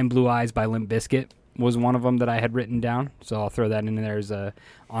 "Behind Blue Eyes" by Limp Bizkit was one of them that I had written down, so I'll throw that in there as a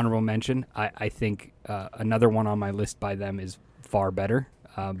honorable mention. I think another one on my list by them is far better,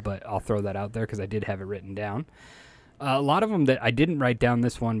 but I'll throw that out there because I did have it written down. A lot of them that I didn't write down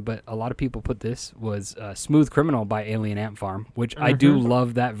this one, but a lot of people put this, was "Smooth Criminal" by Alien Ant Farm, which I do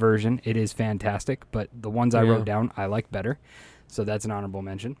love that version. It is fantastic, but the ones I wrote down I like better, so that's an honorable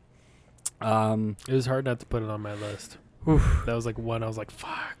mention. It was hard not to put it on my list. That was like one I was like,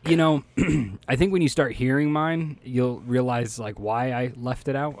 fuck. You know, I think when you start hearing mine, you'll realize like why I left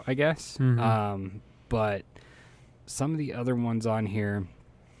it out, I guess. But some of the other ones on here,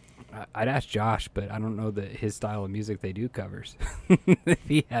 I'd ask Josh, but I don't know that his style of music they do covers. If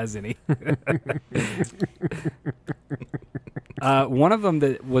he has any. One of them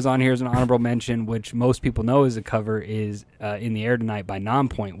that was on here as an honorable mention, which most people know is a cover, is "In the Air Tonight" by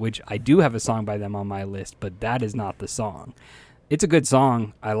Nonpoint, which I do have a song by them on my list, but that is not the song. It's a good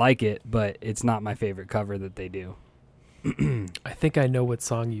song. I like it, but it's not my favorite cover that they do. I think I know what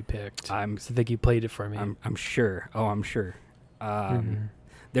song you picked. I think you played it for me. I'm sure. Oh, I'm sure.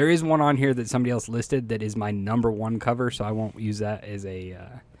 There is one on here that somebody else listed that is my number 1 cover, so I won't use that as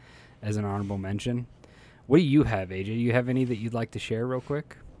an honorable mention. What do you have, AJ? Do you have any that you'd like to share real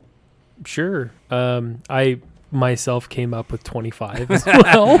quick? Sure. I myself came up with 25 as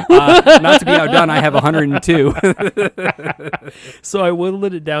well. Not to be outdone, I have 102. So I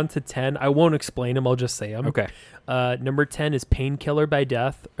whittled it down to 10. I won't explain them. I'll just say them. Okay. Number 10 is "Painkiller" by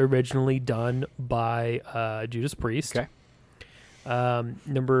Death, originally done by Judas Priest. Okay.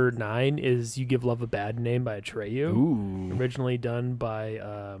 Number 9 is "You Give Love a Bad Name" by Atreyu. Ooh. Originally done by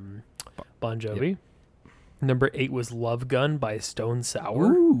Bon Jovi. Yep. Number 8 was "Love Gun" by Stone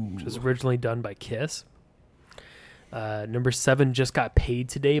Sour, which was originally done by Kiss. Number 7, "Just Got Paid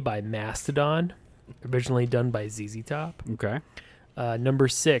Today" by Mastodon, originally done by ZZ Top. Okay. Number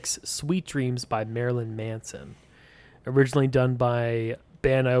 6, "Sweet Dreams" by Marilyn Manson, originally done by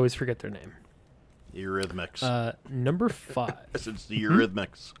band I always forget their name. Eurythmics. Number 5. It's the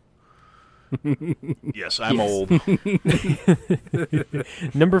Eurythmics. Yes, I'm old.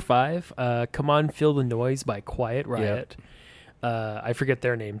 Number 5, "Come On Feel the Noise" by Quiet Riot. Yep. I forget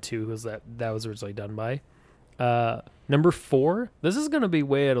their name too, because that was originally done by. Number 4, this is going to be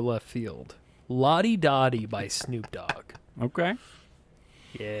way out of left field, "Lottie Dottie" by Snoop Dogg. Okay.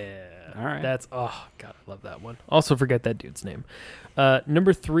 Yeah. All right. That's, oh, God, I love that one. Also forget that dude's name.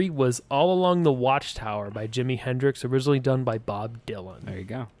 Number 3 was "All Along the Watchtower" by Jimi Hendrix, originally done by Bob Dylan. There you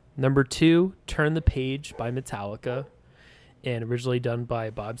go. Number 2, "Turn the Page" by Metallica, and originally done by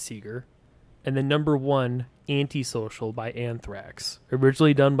Bob Seger. And then number 1, "Antisocial" by Anthrax,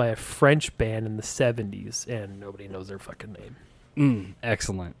 originally done by a French band in the 70s, and nobody knows their fucking name.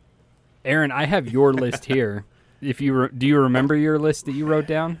 Excellent. Aaron, I have your list here. Do you remember your list that you wrote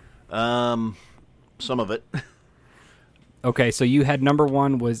down? Some of it. Okay, so you had number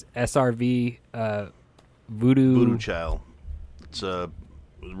 1 was SRV Voodoo Child. It's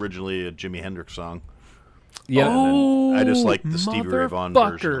was originally a Jimi Hendrix song. Yeah. Oh, I just like the Stevie Ray Vaughan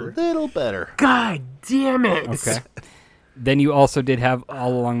version motherfucker. a little better. God damn it. Okay. Then you also did have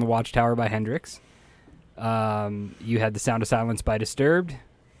All Along the Watchtower by Hendrix. You had The Sound of Silence by Disturbed.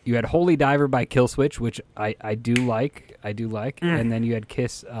 You had Holy Diver by Killswitch, which I do like. And then you had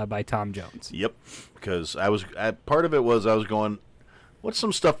Kiss by Tom Jones. Yep, because part of it was I was going, what's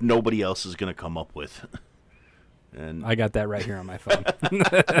some stuff nobody else is going to come up with? And I got that right here on my phone.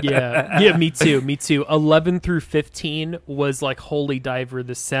 Yeah, me too. 11 through 15 was like Holy Diver,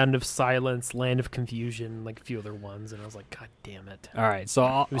 The Sound of Silence, Land of Confusion, like a few other ones, and I was like, God damn it. All right, so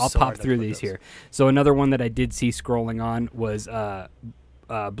I'll was so pop hard to through put these those. here. So another one that I did see scrolling on was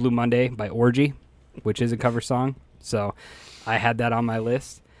Blue Monday by Orgy, which is a cover song. So I had that on my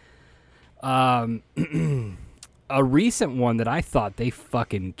list. A recent one that I thought they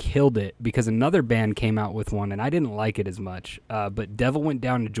fucking killed it because another band came out with one and I didn't like it as much. But Devil Went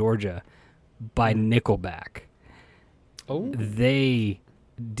Down to Georgia by Nickelback. Oh, They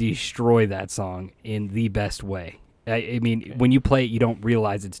destroy that song in the best way. I mean, when you play it, you don't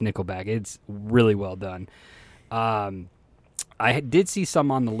realize it's Nickelback. It's really well done. I did see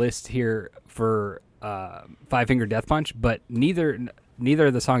some on the list here for Five Finger Death Punch, but neither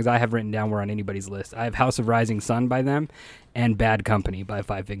of the songs I have written down were on anybody's list. I have House of Rising Sun by them and Bad Company by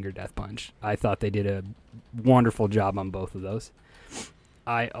Five Finger Death Punch. I thought they did a wonderful job on both of those.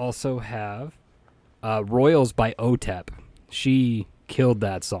 I also have Royals by OTEP. She killed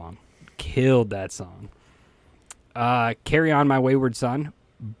that song. Carry On My Wayward Son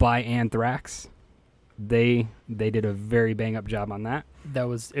by Anthrax. They did a very bang-up job on that.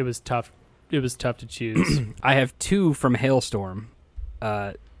 it was tough. It was tough to choose. I have two from Hailstorm.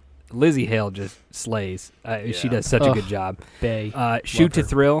 Lizzie Hale just slays. She does such a good job. Bay. Shoot to her.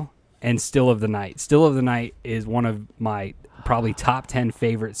 Thrill and Still of the Night. Still of the Night is one of my probably top 10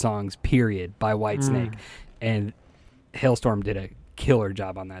 favorite songs, period, by Whitesnake. And Hailstorm did a killer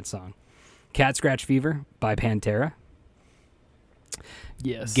job on that song. Cat Scratch Fever by Pantera.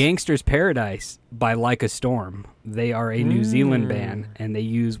 Yes. Gangster's Paradise by Like a Storm. They are a New Zealand band, and they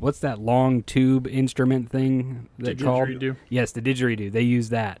use, what's that long tube instrument thing that called? Didgeridoo. Yes, the didgeridoo. They use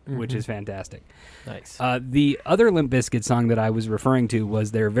that, which is fantastic. Nice. The other Limp Bizkit song that I was referring to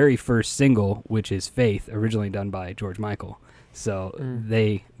was their very first single, which is Faith, originally done by George Michael. So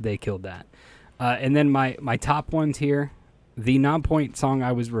they killed that. And then my top ones here, the Non-Point song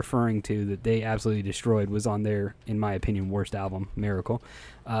I was referring to that they absolutely destroyed was on their, in my opinion, worst album, Miracle,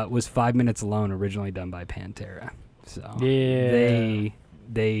 was 5 Minutes Alone, originally done by Pantera. So Yeah.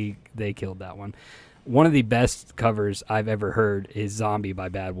 they killed that one. One of the best covers I've ever heard is Zombie by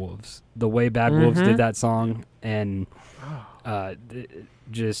Bad Wolves. The way Bad Wolves did that song and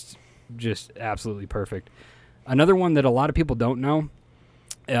just absolutely perfect. Another one that a lot of people don't know,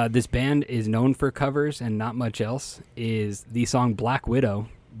 this band is known for covers and not much else, is the song Black Widow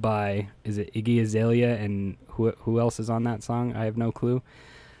by, is it Iggy Azalea and who else is on that song? I have no clue.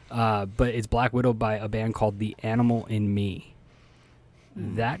 But it's Black Widow by a band called The Animal in Me.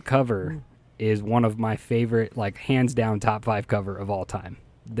 That cover is one of my favorite, like hands down top 5 cover of all time.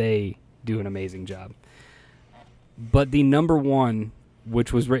 They do an amazing job. But the number one,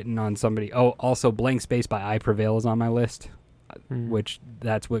 which was written on somebody, also Blank Space by I Prevail is on my list, which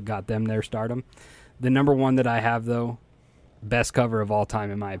that's what got them their stardom. The number one that I have, though, best cover of all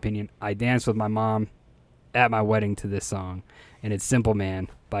time in my opinion, I danced with my mom at my wedding to this song, and it's Simple Man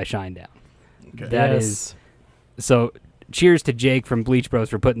by Shinedown. Okay. That Yes. is so. Cheers to Jake from Bleach Bros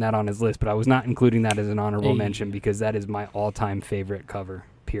for putting that on his list, but I was not including that as an honorable Hey. mention because that is my all-time favorite cover,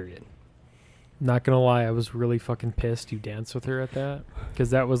 period. Not gonna lie, I was really fucking pissed you danced with her at that,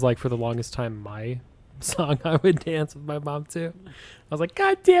 because that was like for the longest time my song I would dance with my mom to. I was like,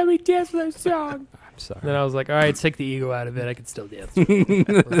 God damn, we danced with our song. I'm sorry. And then I was like, all right, take the ego out of it. I can still dance. With you.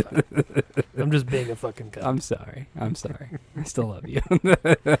 We're fine. I'm just being a fucking cunt. I'm sorry. I still love you.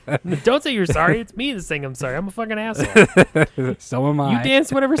 Don't say you're sorry. It's me that's saying I'm sorry. I'm a fucking asshole. So am I. You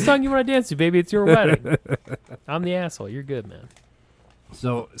dance whatever song you want to dance to, baby. It's your wedding. I'm the asshole. You're good, man.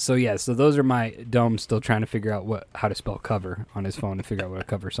 So those are my Dome still trying to figure out how to spell cover on his phone to figure out what a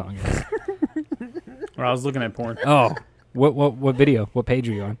cover song is. Well, I was looking at porn. Oh, what video? What page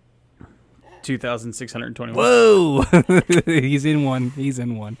are you on? 2,621. Whoa, he's in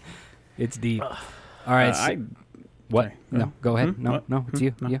one. It's deep. All right. What? sorry. No, go ahead. Hmm? No, What? no, it's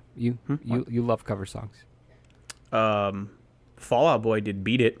you. No. Yeah, you love cover songs. Fall Out Boy did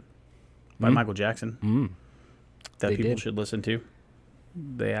Beat It by Michael Jackson. That They people did. should listen to.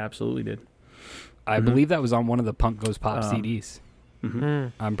 They absolutely did. I believe that was on one of the Punk Goes Pop CDs.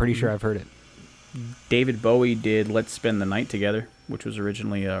 I'm pretty sure I've heard it. David Bowie did "Let's Spend the Night Together," which was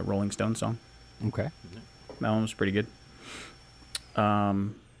originally a Rolling Stone song. Okay. That one was pretty good.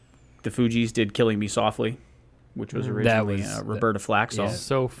 The Fugees did "Killing Me Softly," which was originally a Roberta Flack song. Yeah.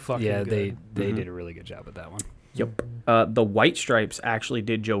 So fucking Yeah, good. they did a really good job with that one. Yep. The White Stripes actually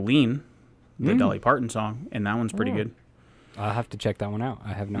did "Jolene," the Dolly Parton song, and that one's pretty good. I'll have to check that one out.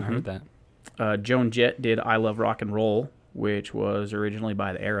 I have not heard that. Joan Jett did "I Love Rock and Roll," which was originally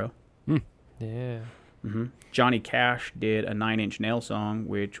by the Arrow. Yeah. Johnny Cash did a Nine Inch Nail song,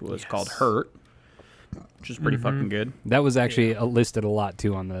 which was called "Hurt," which is pretty fucking good. That was actually listed a lot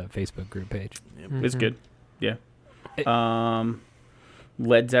too on the Facebook group page. It's good. Yeah.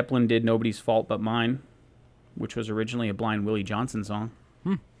 Led Zeppelin did "Nobody's Fault But Mine," which was originally a Blind Willie Johnson song,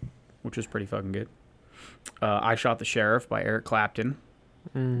 which was pretty fucking good. "I Shot the Sheriff" by Eric Clapton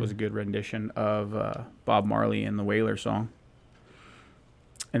was a good rendition of Bob Marley and the Wailer song.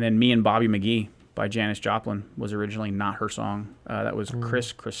 And then "Me and Bobby McGee" by Janis Joplin was originally not her song. That was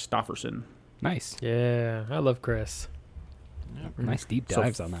Chris Christopherson. Nice. Yeah. I love Chris. Nice deep So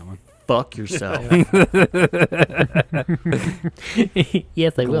dives on that one. Fuck yourself.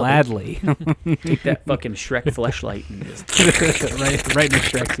 Yes, I Gladly. Take that fucking Shrek fleshlight and just right in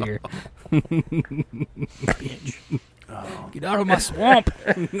Shrek's ear. bitch. Get out of my swamp.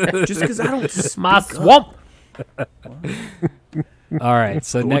 Just because I don't My swamp. All right.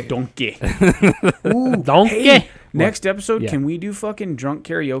 So next. donkey. Donkey. Hey, next episode, Yeah. can we do fucking drunk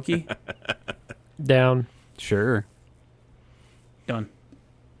karaoke? Down. Sure. Done.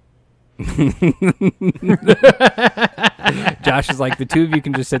 Josh is like, the two of you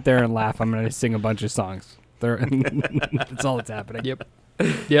can just sit there and laugh. I'm going to sing a bunch of songs. That's all that's happening. Yep.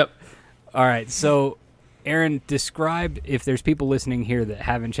 Yep. All right. So, Aaron, describe, if there's people listening here that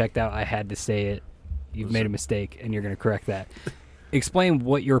haven't checked out I Had to Say It, you've made a mistake and you're going to correct that. Explain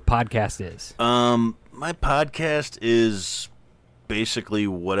what your podcast is. My podcast is basically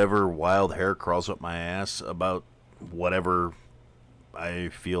whatever wild hair crawls up my ass about whatever I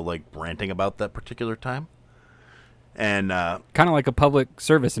feel like ranting about that particular time. And Kind of like a public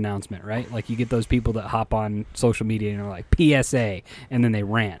service announcement, right? Like you get those people that hop on social media and are like, PSA, and then they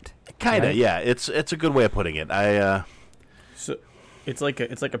rant. kind of, Right? yeah, it's a good way of putting it. So it's like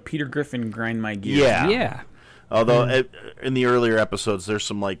a Peter Griffin grind my gears. Yeah. Yeah. Although in the earlier episodes, there's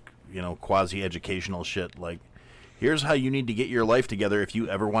some quasi-educational shit. Like, here's how you need to get your life together if you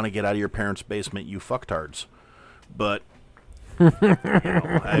ever want to get out of your parents' basement, you fucktards. But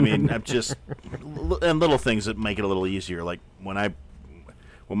I mean, I'm just and little things that make it a little easier. Like when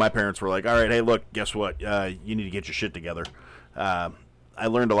my parents were like, "All right, hey, look, guess what? You need to get your shit together." I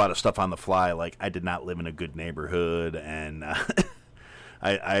learned a lot of stuff on the fly. Like I did not live in a good neighborhood, and I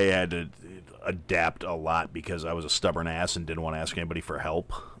had to adapt a lot because I was a stubborn ass and didn't want to ask anybody for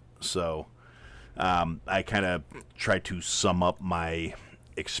help. So I kind of tried to sum up my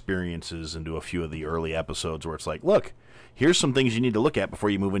experiences into a few of the early episodes where it's like, look, here's some things you need to look at before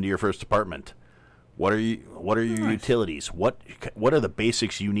you move into your first apartment. What are your utilities? What are the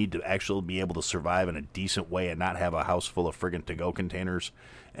basics you need to actually be able to survive in a decent way and not have a house full of friggin' to-go containers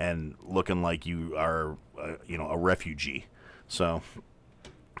and looking like you are a refugee. So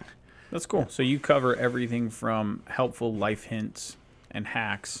That's cool. So you cover everything from helpful life hints and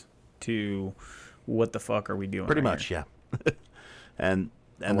hacks to what the fuck are we doing? pretty right much, here? yeah. and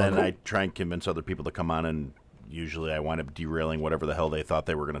then I try and convince other people to come on, and usually I wind up derailing whatever the hell they thought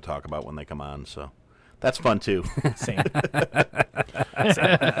they were going to talk about when they come on. So that's fun too. Same.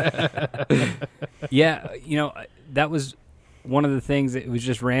 Yeah, that was one of the things that it was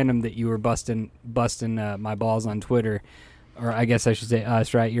just random that you were busting my balls on Twitter, or I guess I should say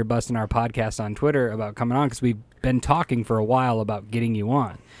us, right? You're busting our podcast on Twitter about coming on because we've been talking for a while about getting you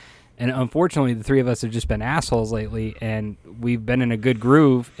on. And unfortunately, the three of us have just been assholes lately, and we've been in a good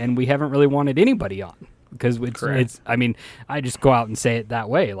groove, and we haven't really wanted anybody on. Because I mean, I just go out and say it that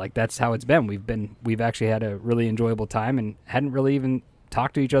way. Like, that's how it's been. We've actually had a really enjoyable time and hadn't really even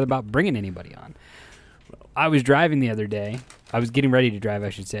talked to each other about bringing anybody on. I was driving the other day. I was getting ready to drive, I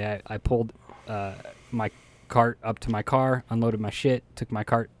should say. I pulled my cart up to my car, unloaded my shit, took my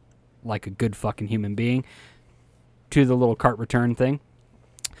cart like a good fucking human being to the little cart return thing.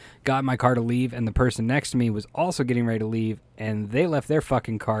 Got my car to leave, and the person next to me was also getting ready to leave, and they left their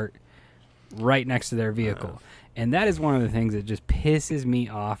fucking cart right next to their vehicle. And that is one of the things that just pisses me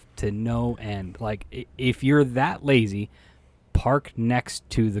off to no end. Like, if you're that lazy, park next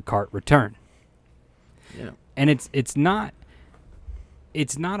to the cart return. Yeah. And it's not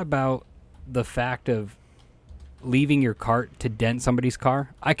about the fact of leaving your cart to dent somebody's car.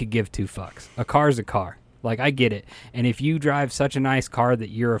 I could give two fucks. A car is a car. Like, I get it. And if you drive such a nice car that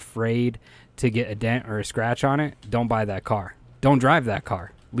you're afraid to get a dent or a scratch on it, don't buy that car. Don't drive that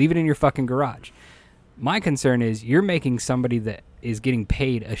car. Leave it in your fucking garage. My concern is you're making somebody that is getting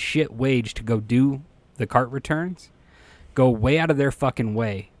paid a shit wage to go do the cart returns go way out of their fucking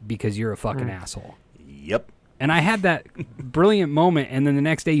way because you're a fucking asshole. Yep. And I had that brilliant moment, and then the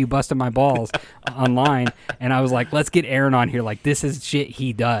next day you busted my balls online, and I was like, let's get Aaron on here. Like, this is shit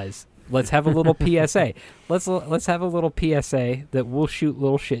he does. Let's have a little PSA. Let's have a little PSA that we'll shoot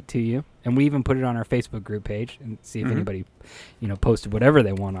little shit to you, and we even put it on our Facebook group page and see if anybody, posted whatever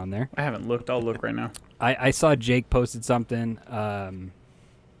they want on there. I haven't looked. I'll look right now. I saw Jake posted something.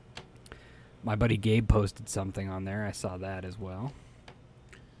 My buddy Gabe posted something on there. I saw that as well.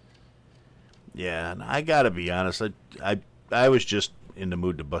 Yeah, and I gotta be honest. I was just in the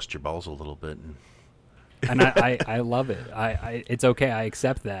mood to bust your balls a little bit. And I love it. It's okay. I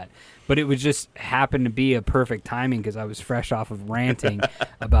accept that. But it was just happened to be a perfect timing because I was fresh off of ranting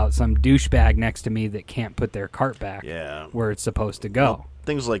about some douchebag next to me that can't put their cart back where it's supposed to go. Well,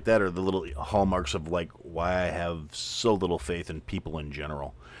 things like that are the little hallmarks of like why I have so little faith in people in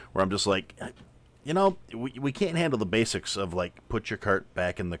general. Where I'm just like, we can't handle the basics of like put your cart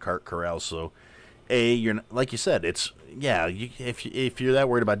back in the cart corral. So, you're not, like you said, it's if you're that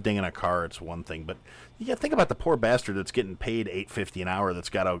worried about dinging a car, it's one thing. But you got to think about the poor bastard that's getting paid $8.50 an hour that's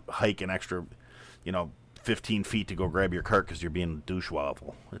got to hike an extra, 15 feet to go grab your cart because you're being a douche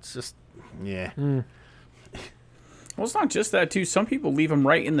waffle. It's just, yeah. Well, it's not just that too. Some people leave them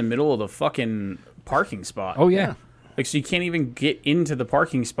right in the middle of the fucking parking spot. Oh yeah. Like, so you can't even get into the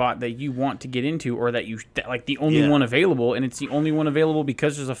parking spot that you want to get into, or that like the only one available, and it's the only one available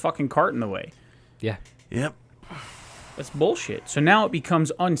because there's a fucking cart in the way. Yeah. Yep. That's bullshit. So now it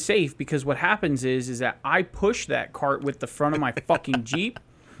becomes unsafe because what happens is that I push that cart with the front of my fucking Jeep,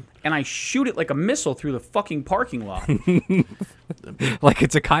 and I shoot it like a missile through the fucking parking lot. Like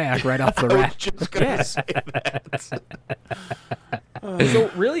it's a kayak right off the rack. Just gonna say that.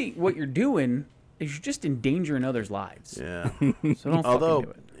 So really, what you're doing is you're just endangering others' lives. Yeah. So don't Although,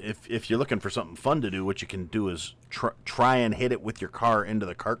 fucking do it. if you're looking for something fun to do, what you can do is try and hit it with your car into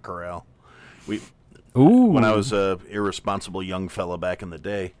the cart corral. When I was a irresponsible young fella back in the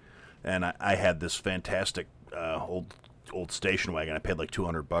day, and I had this fantastic old station wagon I paid like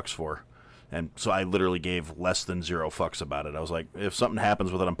 $200 for. And so I literally gave less than zero fucks about it. I was like, if something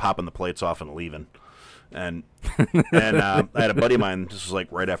happens with it, I'm popping the plates off and leaving. And I had a buddy of mine, this was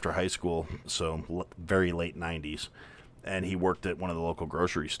like right after high school, so very late 90s, and he worked at one of the local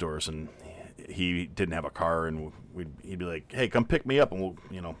grocery stores, and he didn't have a car, and he'd be like, hey, come pick me up, and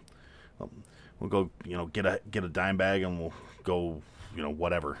we'll go, get a dime bag, and we'll go,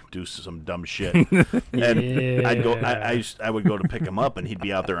 whatever, do some dumb shit. And I would go to pick him up, and he'd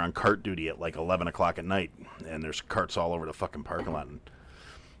be out there on cart duty at like 11 o'clock at night, and there's carts all over the fucking parking lot. And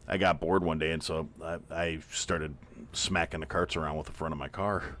I got bored one day, and so I started smacking the carts around with the front of my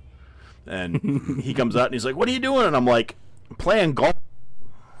car. And he comes out, and he's like, what are you doing? And I'm like, playing golf.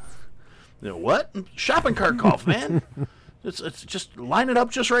 What? Shopping cart golf, man. It's just line it up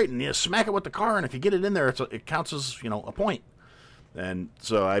just right, and you smack it with the car, and if you get it in there, it counts as, a point. And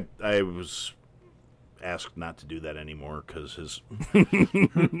so I was asked not to do that anymore because his,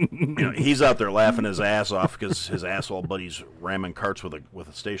 he's out there laughing his ass off because his asshole buddy's ramming carts with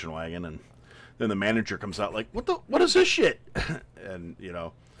a station wagon, and then the manager comes out like, what is this shit? And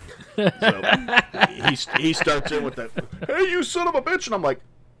so he starts in with that, hey, you son of a bitch, and I'm like,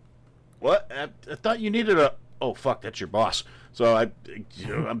 what? I thought you needed a. Oh fuck, that's your boss. So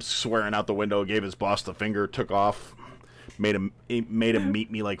I'm swearing out the window, gave his boss the finger, took off. Made him meet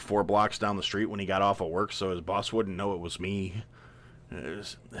me like 4 blocks down the street when he got off of work, so his boss wouldn't know it was me. And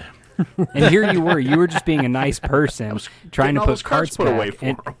here you were just being a nice person, trying to put carts put back. Away for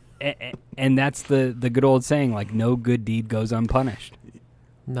him. And that's the good old saying, like, no good deed goes unpunished.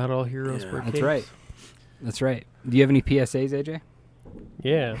 Not all heroes wear capes. That's right. That's right. Do you have any PSAs, AJ?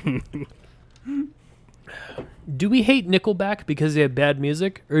 Yeah. Do we hate Nickelback because they have bad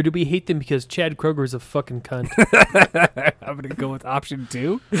music, or do we hate them because Chad Kroger's a fucking cunt? I'm going to go with option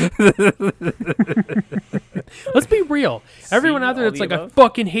 2. Let's be real. Everyone out there that's like, I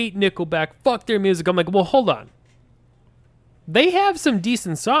fucking hate Nickelback, fuck their music. I'm like, well, hold on. They have some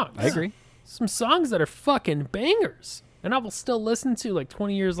decent songs. I agree. Some songs that are fucking bangers, and I will still listen to like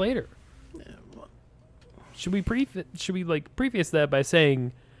 20 years later. Should we preface that by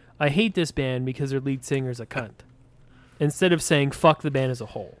saying, I hate this band because their lead singer's a cunt, instead of saying fuck the band as a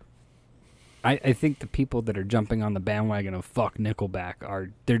whole? I think the people that are jumping on the bandwagon of fuck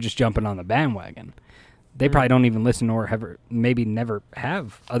Nickelback they're just jumping on the bandwagon. They probably don't even listen or maybe never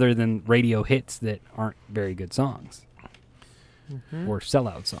have, other than radio hits that aren't very good songs. or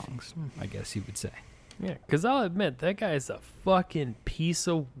sellout songs, I guess you would say. Yeah, because I'll admit, that guy is a fucking piece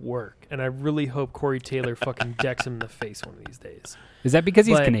of work. And I really hope Corey Taylor fucking decks him in the face one of these days. Is that because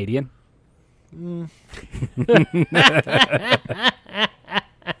he's But- Canadian?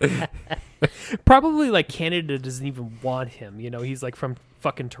 Probably like Canada doesn't even want him. You know, he's like from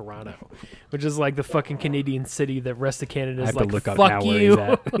fucking Toronto, which is like the fucking Canadian city that rest of Canada I is have like, to look up fuck now you.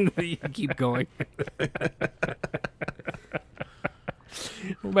 where he's at. You keep going.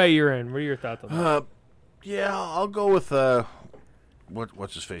 What about your end? What are your thoughts on that? Yeah, I'll go with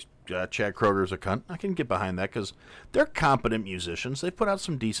what's his face? Chad Kroger's a cunt. I can get behind that because they're competent musicians. They've put out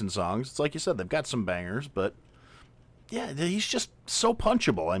some decent songs. It's like you said, they've got some bangers, but yeah, he's just so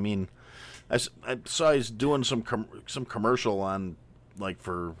punchable. I mean, I saw he's doing some commercial on like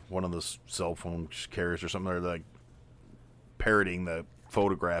for one of the cell phone carriers or something. They're like parroting the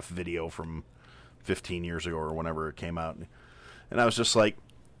Photograph video from 15 years ago or whenever it came out, and I was just like,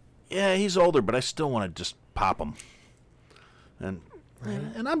 yeah, he's older, but I still want to just pop him.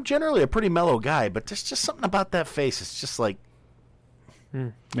 And I'm generally a pretty mellow guy, but there's just something about that face. It's just like,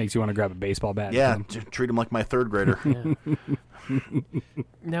 Makes you want to grab a baseball bat. yeah, and hit him. treat him like my third grader. Yeah.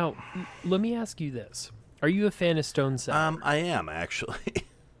 Now, let me ask you this: are you a fan of Stone Sour? I am actually.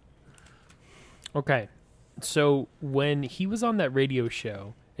 Okay, so when he was on that radio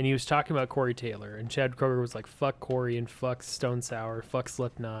show and he was talking about Corey Taylor, and Chad Kroger was like, "Fuck Corey" and "Fuck Stone Sour," "Fuck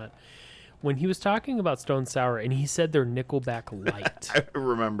Slipknot." When he was talking about Stone Sour and he said they're Nickelback light, I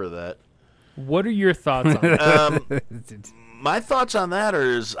remember that. what are your thoughts on that? My thoughts on that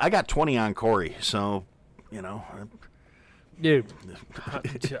is I got 20 on Corey, so you know. Dude,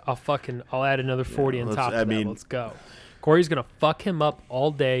 I'll add another 40 on let's- top I of that. mean- Let's go. Corey's gonna fuck him up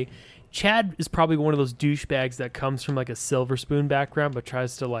all day. Chad is probably one of those douchebags that comes from like a Silver Spoon background, but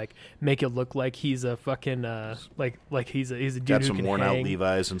tries to like make it look like he's a fucking like he's a dude Got who some can worn hang. out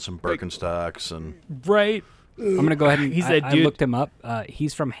Levi's and some Birkenstocks and Right. I'm going to go ahead and He's I that dude- looked him up.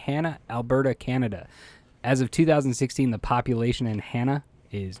 He's from Hanna, Alberta, Canada. As of 2016, the population in Hanna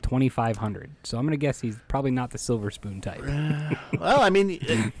is 2,500. So I'm going to guess he's probably not the Silver Spoon type. well, I mean,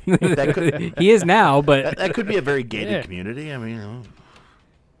 that could He is now, but that could be a very gated Yeah. community. I mean, you know.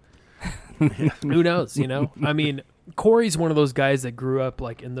 Who knows, you know? I mean, Corey's one of those guys that grew up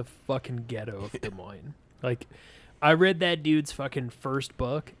like in the fucking ghetto of Des Moines. Like, I read that dude's fucking first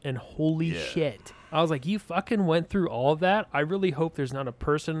book, and holy Yeah. shit. I was like, you fucking went through all of that? I really hope there's not a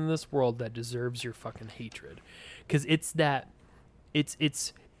person in this world that deserves your fucking hatred. Because it's that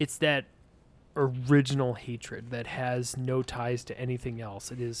original hatred that has no ties to anything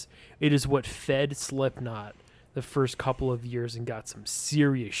else. It is what fed Slipknot the first couple of years and got some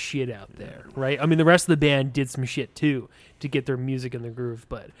serious shit out there, right? I mean, the rest of the band did some shit too to get their music in the groove,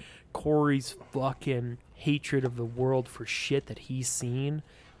 but Corey's fucking hatred of the world for shit that he's seen,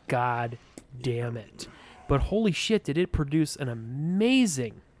 god damn it. But holy shit, did it produce an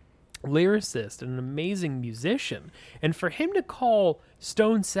amazing lyricist and an amazing musician. And for him to call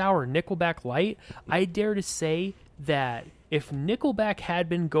Stone Sour Nickelback light, I dare to say that if Nickelback had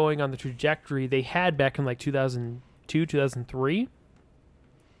been going on the trajectory they had back in like 2002, 2003,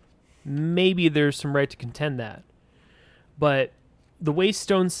 maybe there's some right to contend that. But the way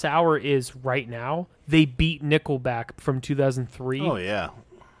Stone Sour is right now, they beat Nickelback from 2003 Oh yeah.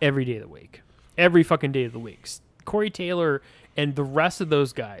 every day of the week. Every fucking day of the week. Corey Taylor and the rest of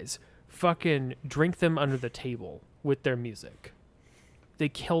those guys fucking drink them under the table with their music. They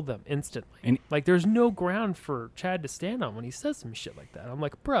kill them instantly. And- like, there's no ground for Chad to stand on when he says some shit like that. I'm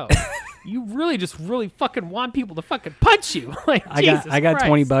like, bro, you really just really fucking want people to fucking punch you. Like, I got Jesus Christ.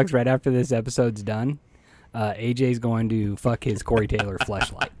 $20 right after this episode's done. AJ's going to fuck his Corey Taylor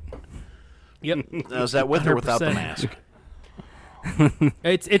fleshlight. Yep. Now, is that with or without the 100%. mask?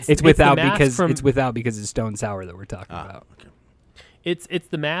 It's It's without the mask because from, it's without because it's Stone Sour that we're talking about. Okay. it's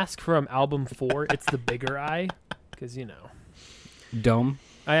the mask from album 4. It's the bigger eye because, you know. Dome.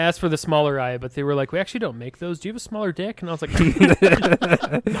 I asked for the smaller eye, but they were like, we actually don't make those. Do you have a smaller dick? And I was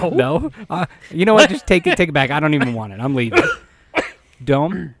like, no. No. You know what? Just take it back. I don't even want it. I'm leaving.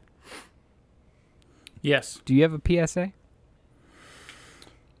 Dome. Yes. Do you have a PSA?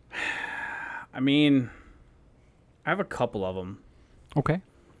 I mean, I have a couple of them. Okay.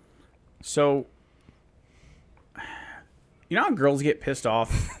 So, you know how girls get pissed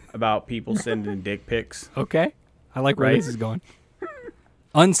off about people sending dick pics? Okay. I like where Right. this is going.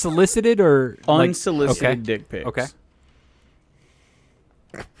 Unsolicited or like- Unsolicited okay. dick pics. Okay.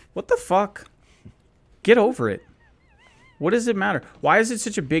 What the fuck? Get over it. What does it matter? Why is it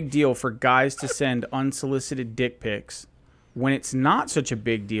such a big deal for guys to send unsolicited dick pics when it's not such a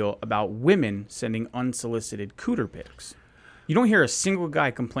big deal about women sending unsolicited cooter pics? You don't hear a single guy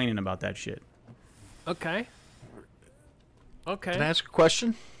complaining about that shit. Okay. Okay. Can I ask a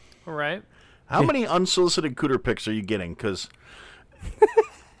question? All right. How many unsolicited cooter pics are you getting? Because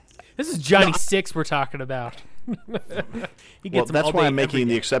This is Johnny Six we're talking about. He gets them that's all why day, I'm making every the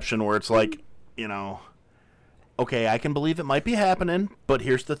day. exception where it's like, okay, I can believe it might be happening, but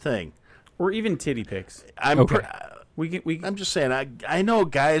here's the thing. Or even titty pics. Okay. I'm just saying, I know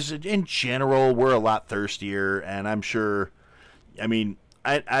guys in general, we're a lot thirstier, and I'm sure,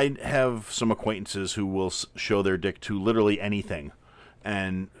 I have some acquaintances who will show their dick to literally anything.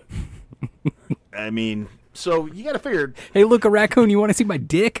 And, so you got to figure, Hey, look, a raccoon. You want to see my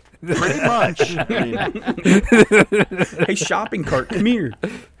dick? pretty much. Hey, shopping cart, come here.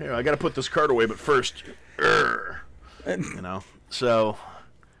 Here, I got to put this card away, but first, so...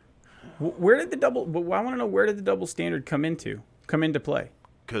 Where did the double? But I want to know, where did the double standard come into play?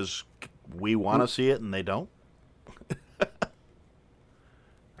 Because we want to see it and they don't.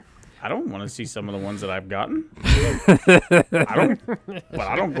 I don't want to see some of the ones that I've gotten. I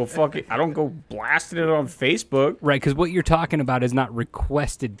don't go blasting it on Facebook. Right, because what you're talking about is not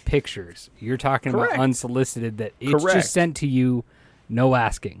requested pictures. You're talking Correct. about unsolicited that it's Correct. just sent to you, no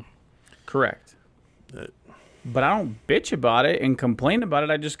asking. Correct. But I don't bitch about it and complain about it.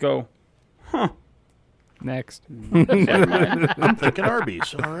 I just go, Next. I'm thinking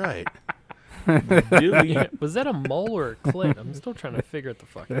Arby's. All right. dude, Was that a mole or a clit? I'm still trying to figure it the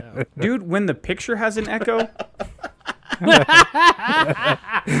fuck out. dude, when the picture has an echo,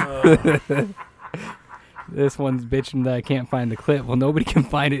 This one's bitching that I can't find the clip. Well, nobody can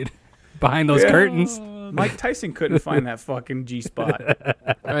find it behind those curtains. Mike Tyson couldn't find that fucking G spot.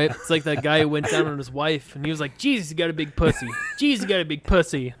 Right? It's like that guy who went down on his wife and he was like, Jesus, you got a big pussy. Jesus, you got a big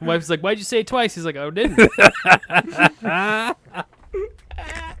pussy. The wife's like, why'd you say it twice? He's like, oh, didn't.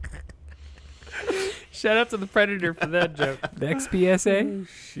 Shout out to the Predator for that joke. The XPSA?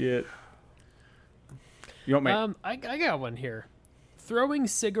 Shit. You want my? I got one here. Throwing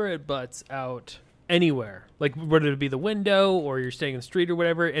cigarette butts out anywhere, like whether it be the window or you're staying in the street or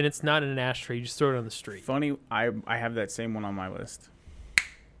whatever, and it's not in an ashtray, you just throw it on the street. Funny, I have that same one on my list.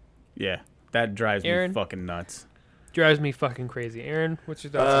 Yeah, that drives Aaron? me fucking nuts. Drives me fucking crazy. Aaron, what's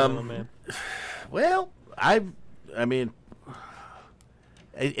your thoughts on that, man? Well,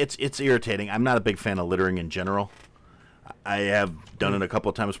 it's irritating. I'm not a big fan of littering in general. I have done it a couple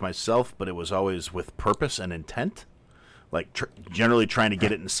of times myself, but it was always with purpose and intent. Like generally trying to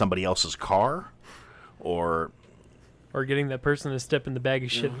get it in somebody else's car, or getting that person to step in the bag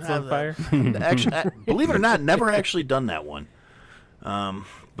of shit that's on fire. actually, believe it or not, never actually done that one.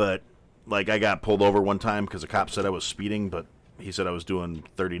 But like I got pulled over one time because a cop said I was speeding, but he said I was doing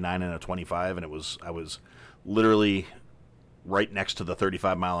 39 and a 25, and I was literally right next to the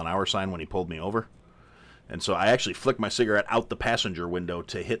 35-mile-an-hour sign when he pulled me over. And so I actually flicked my cigarette out the passenger window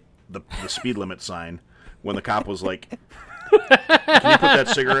to hit the speed limit sign when the cop was like, can you put that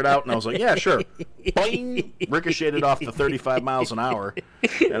cigarette out? And I was like, yeah, sure. Boing! Ricocheted off the 35 miles an hour.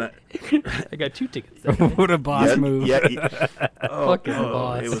 And I got 2 tickets. What a boss move. Fucking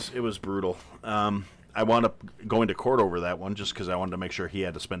boss. It was brutal. I wound up going to court over that one just because I wanted to make sure he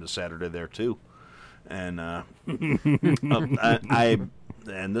had to spend a Saturday there too. And and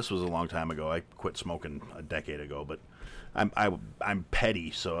this was a long time ago. I quit smoking a decade ago, but I'm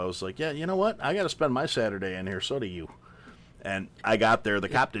petty, so I was like, yeah, you know what? I got to spend my Saturday in here. So do you. And I got there. The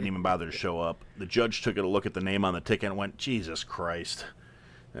cop didn't even bother to show up. The judge took a look at the name on the ticket and went, Jesus Christ.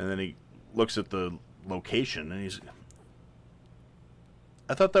 And then he looks at the location, and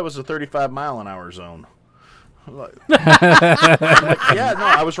I thought that was a 35-mile-an-hour zone. I'm like, yeah, no,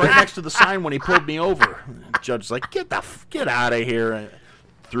 I was right next to the sign when he pulled me over. The judge's like, get out of here. And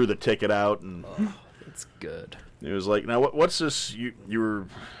threw the ticket out, and That's good. it was like, now what's this? You were,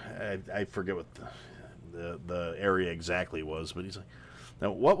 I forget what the area exactly was, but he's like,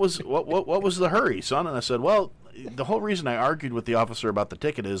 now what was the hurry, son? And I said, well, the whole reason I argued with the officer about the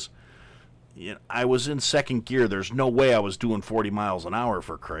ticket is, I was in second gear. There's no way I was doing 40 miles an hour,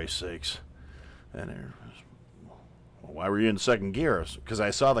 for Christ's sakes. And why were you in second gear? Because I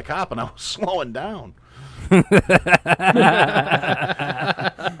saw the cop and I was slowing down.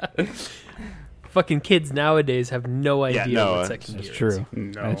 Fucking kids nowadays have no idea what second gear That's is. true.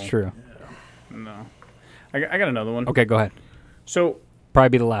 No. That's true. No. I got another one. Okay, go ahead. So, Probably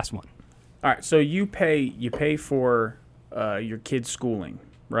be the last one. all right. So you pay for your kid's schooling,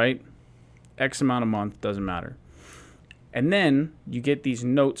 right? X amount a month, doesn't matter. And then you get these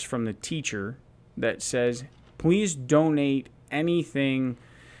notes from the teacher that says, please donate anything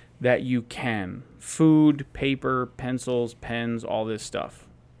that you can. Food, paper, pencils, pens, all this stuff.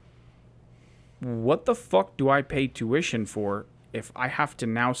 what the fuck do I pay tuition for if I have to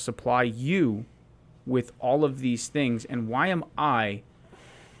now supply you with all of these things? And why am I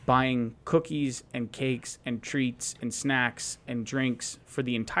buying cookies and cakes and treats and snacks and drinks for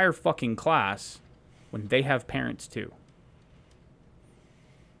the entire fucking class when they have parents too?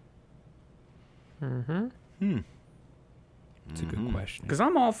 That's a good question. Because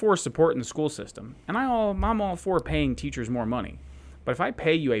I'm all for supporting the school system, and I'm all for paying teachers more money. But if I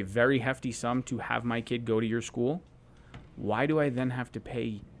pay you a very hefty sum to have my kid go to your school, why do I then have to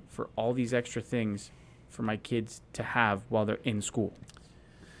pay for all these extra things for my kids to have while they're in school?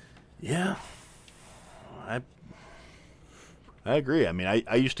 Yeah. I agree. I mean,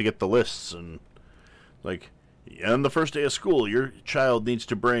 I used to get the lists and, like, on the first day of school, your child needs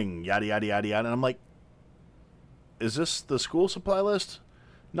to bring yada, yada, yada, yada. And I'm like, is this the school supply list?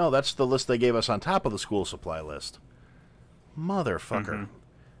 No, that's the list they gave us on top of the school supply list. Motherfucker.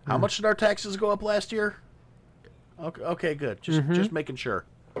 How much did our taxes go up last year? Okay, good. Just making sure.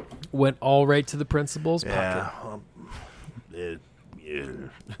 Went all right to the principal's Yeah. pocket.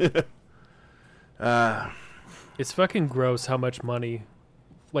 Yeah. It's fucking gross how much money.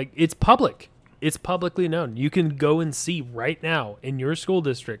 Like, it's public. It's publicly known. You can go and see right now in your school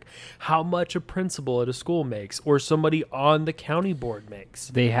district how much a principal at a school makes or somebody on the county board makes.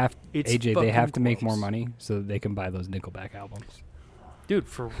 They have It's AJ. They have to fucking make more gross. money so that they can buy those Nickelback albums. Dude,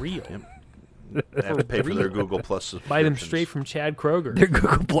 for real. They have to pay for their Google Plus Buy them subscriptions. straight from Chad Kroger. Their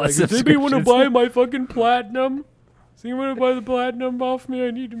Google Plus Like, does anybody want to subscriptions. buy my fucking platinum? Does anyone want to buy the platinum off me?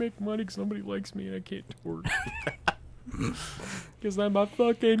 I need to make money because somebody likes me and I can't work. Because I'm a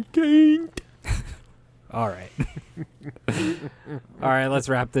fucking king. All right. All right, let's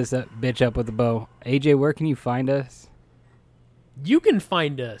wrap this bitch up with a bow. AJ, where can you find us? You can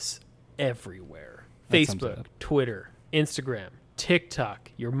find us everywhere. That sums it Facebook, up. Twitter, Instagram,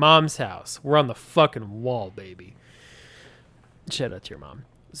 TikTok, your mom's house. We're on the fucking wall, baby. Shout out to your mom.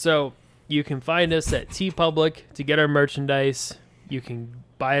 So you can find us at TeePublic to get our merchandise. You can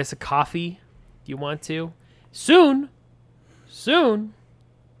buy us a coffee if you want to. Soon,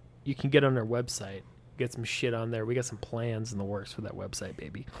 you can get on our website. Get some shit on there. We got some plans in the works for that website,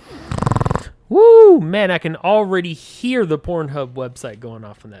 baby. Woo! Man, I can already hear the Pornhub website going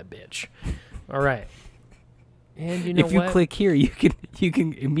off on that bitch. All right. And you know If you what? click here, you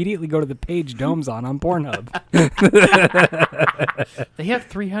can immediately go to the page Dome's on Pornhub. They have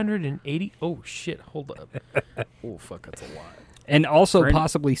 380. Oh, shit. Hold up. Oh, fuck. That's a lot. And also Right.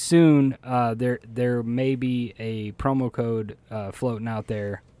 possibly soon, there may be a promo code floating out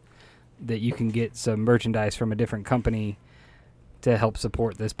there that you can get some merchandise from a different company to help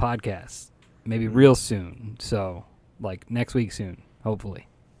support this podcast. Maybe real soon. So, like next week soon, hopefully.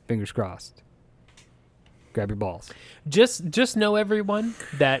 Fingers crossed. Grab your balls. Just know, everyone,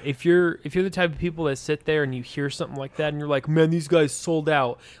 that if you're the type of people that sit there and you hear something like that and you're like, man, these guys sold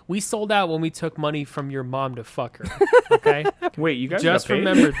out. We sold out when we took money from your mom to fuck her. Okay? Wait, you guys Just got paid?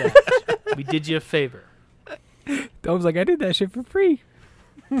 remember that. We did you a favor. Dome's like, I did that shit for free.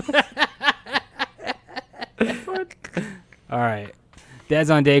 All right. Dad's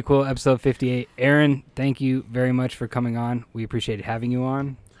on Dayquil, episode 58. Aaron, thank you very much for coming on. We appreciated having you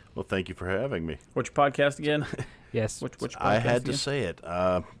on. Well, thank you for having me. Which podcast again? Yes. Which podcast I had to again? say it.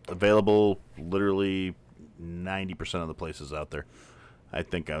 Available literally 90% of the places out there. I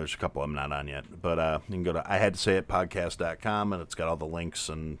think there's a couple I'm not on yet. But you can go to IHadToSayItPodcast.com, and it's got all the links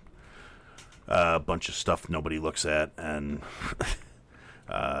and a bunch of stuff nobody looks at, and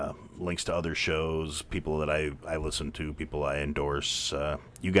links to other shows, people that I listen to, people I endorse.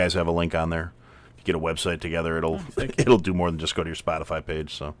 You guys have a link on there. If you get a website together, it'll do more than just go to your Spotify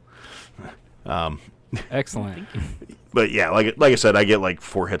page. So, Excellent. but yeah, like I said, I get like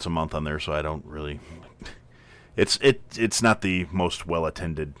 4 hits a month on there, so I don't really. It's not the most well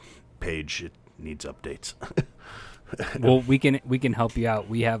attended page. It needs updates. Well, we can help you out.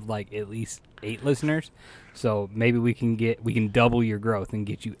 We have like at least 8 listeners, so maybe we can double your growth and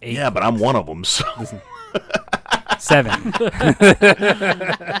get you 8. Yeah, but I'm one of them. So 7.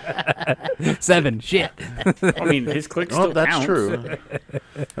 7. Shit. I mean, his clicks still that's count, true.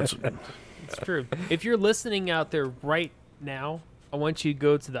 so- It's true. If you're listening out there right now, I want you to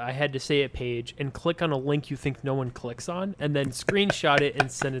go to the I Had to Say It page and click on a link you think no one clicks on, and then screenshot it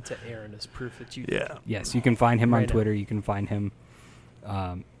and send it to Aaron as proof that you did. Yeah. Yes, you can find him on Right now. Twitter. You can find him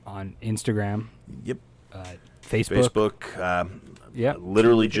on Instagram, Yep. Facebook. Facebook. Yep.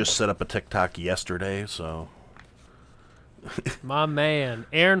 Literally just set up a TikTok yesterday. So. My man,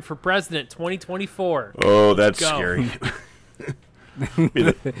 Aaron for president 2024. Oh, that's Go. scary.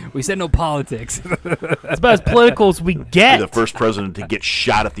 We said no politics. It's about as political as we Be get. the first president to get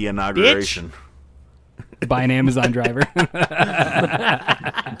shot at the inauguration. Buy an Amazon driver.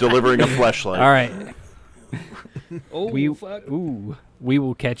 Delivering a fleshlight. All right. Oh, fuck. We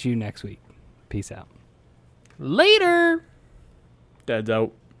will catch you next week. Peace out. Later. Dad's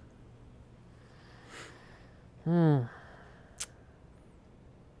out.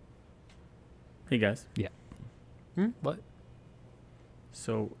 Hey guys. Yeah. What?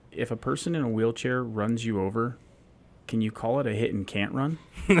 So if a person in a wheelchair runs you over, can you call it a hit and can't run?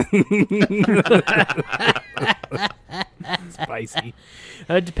 Spicy.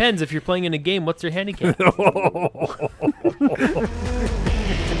 It depends. If you're playing in a game, what's your handicap?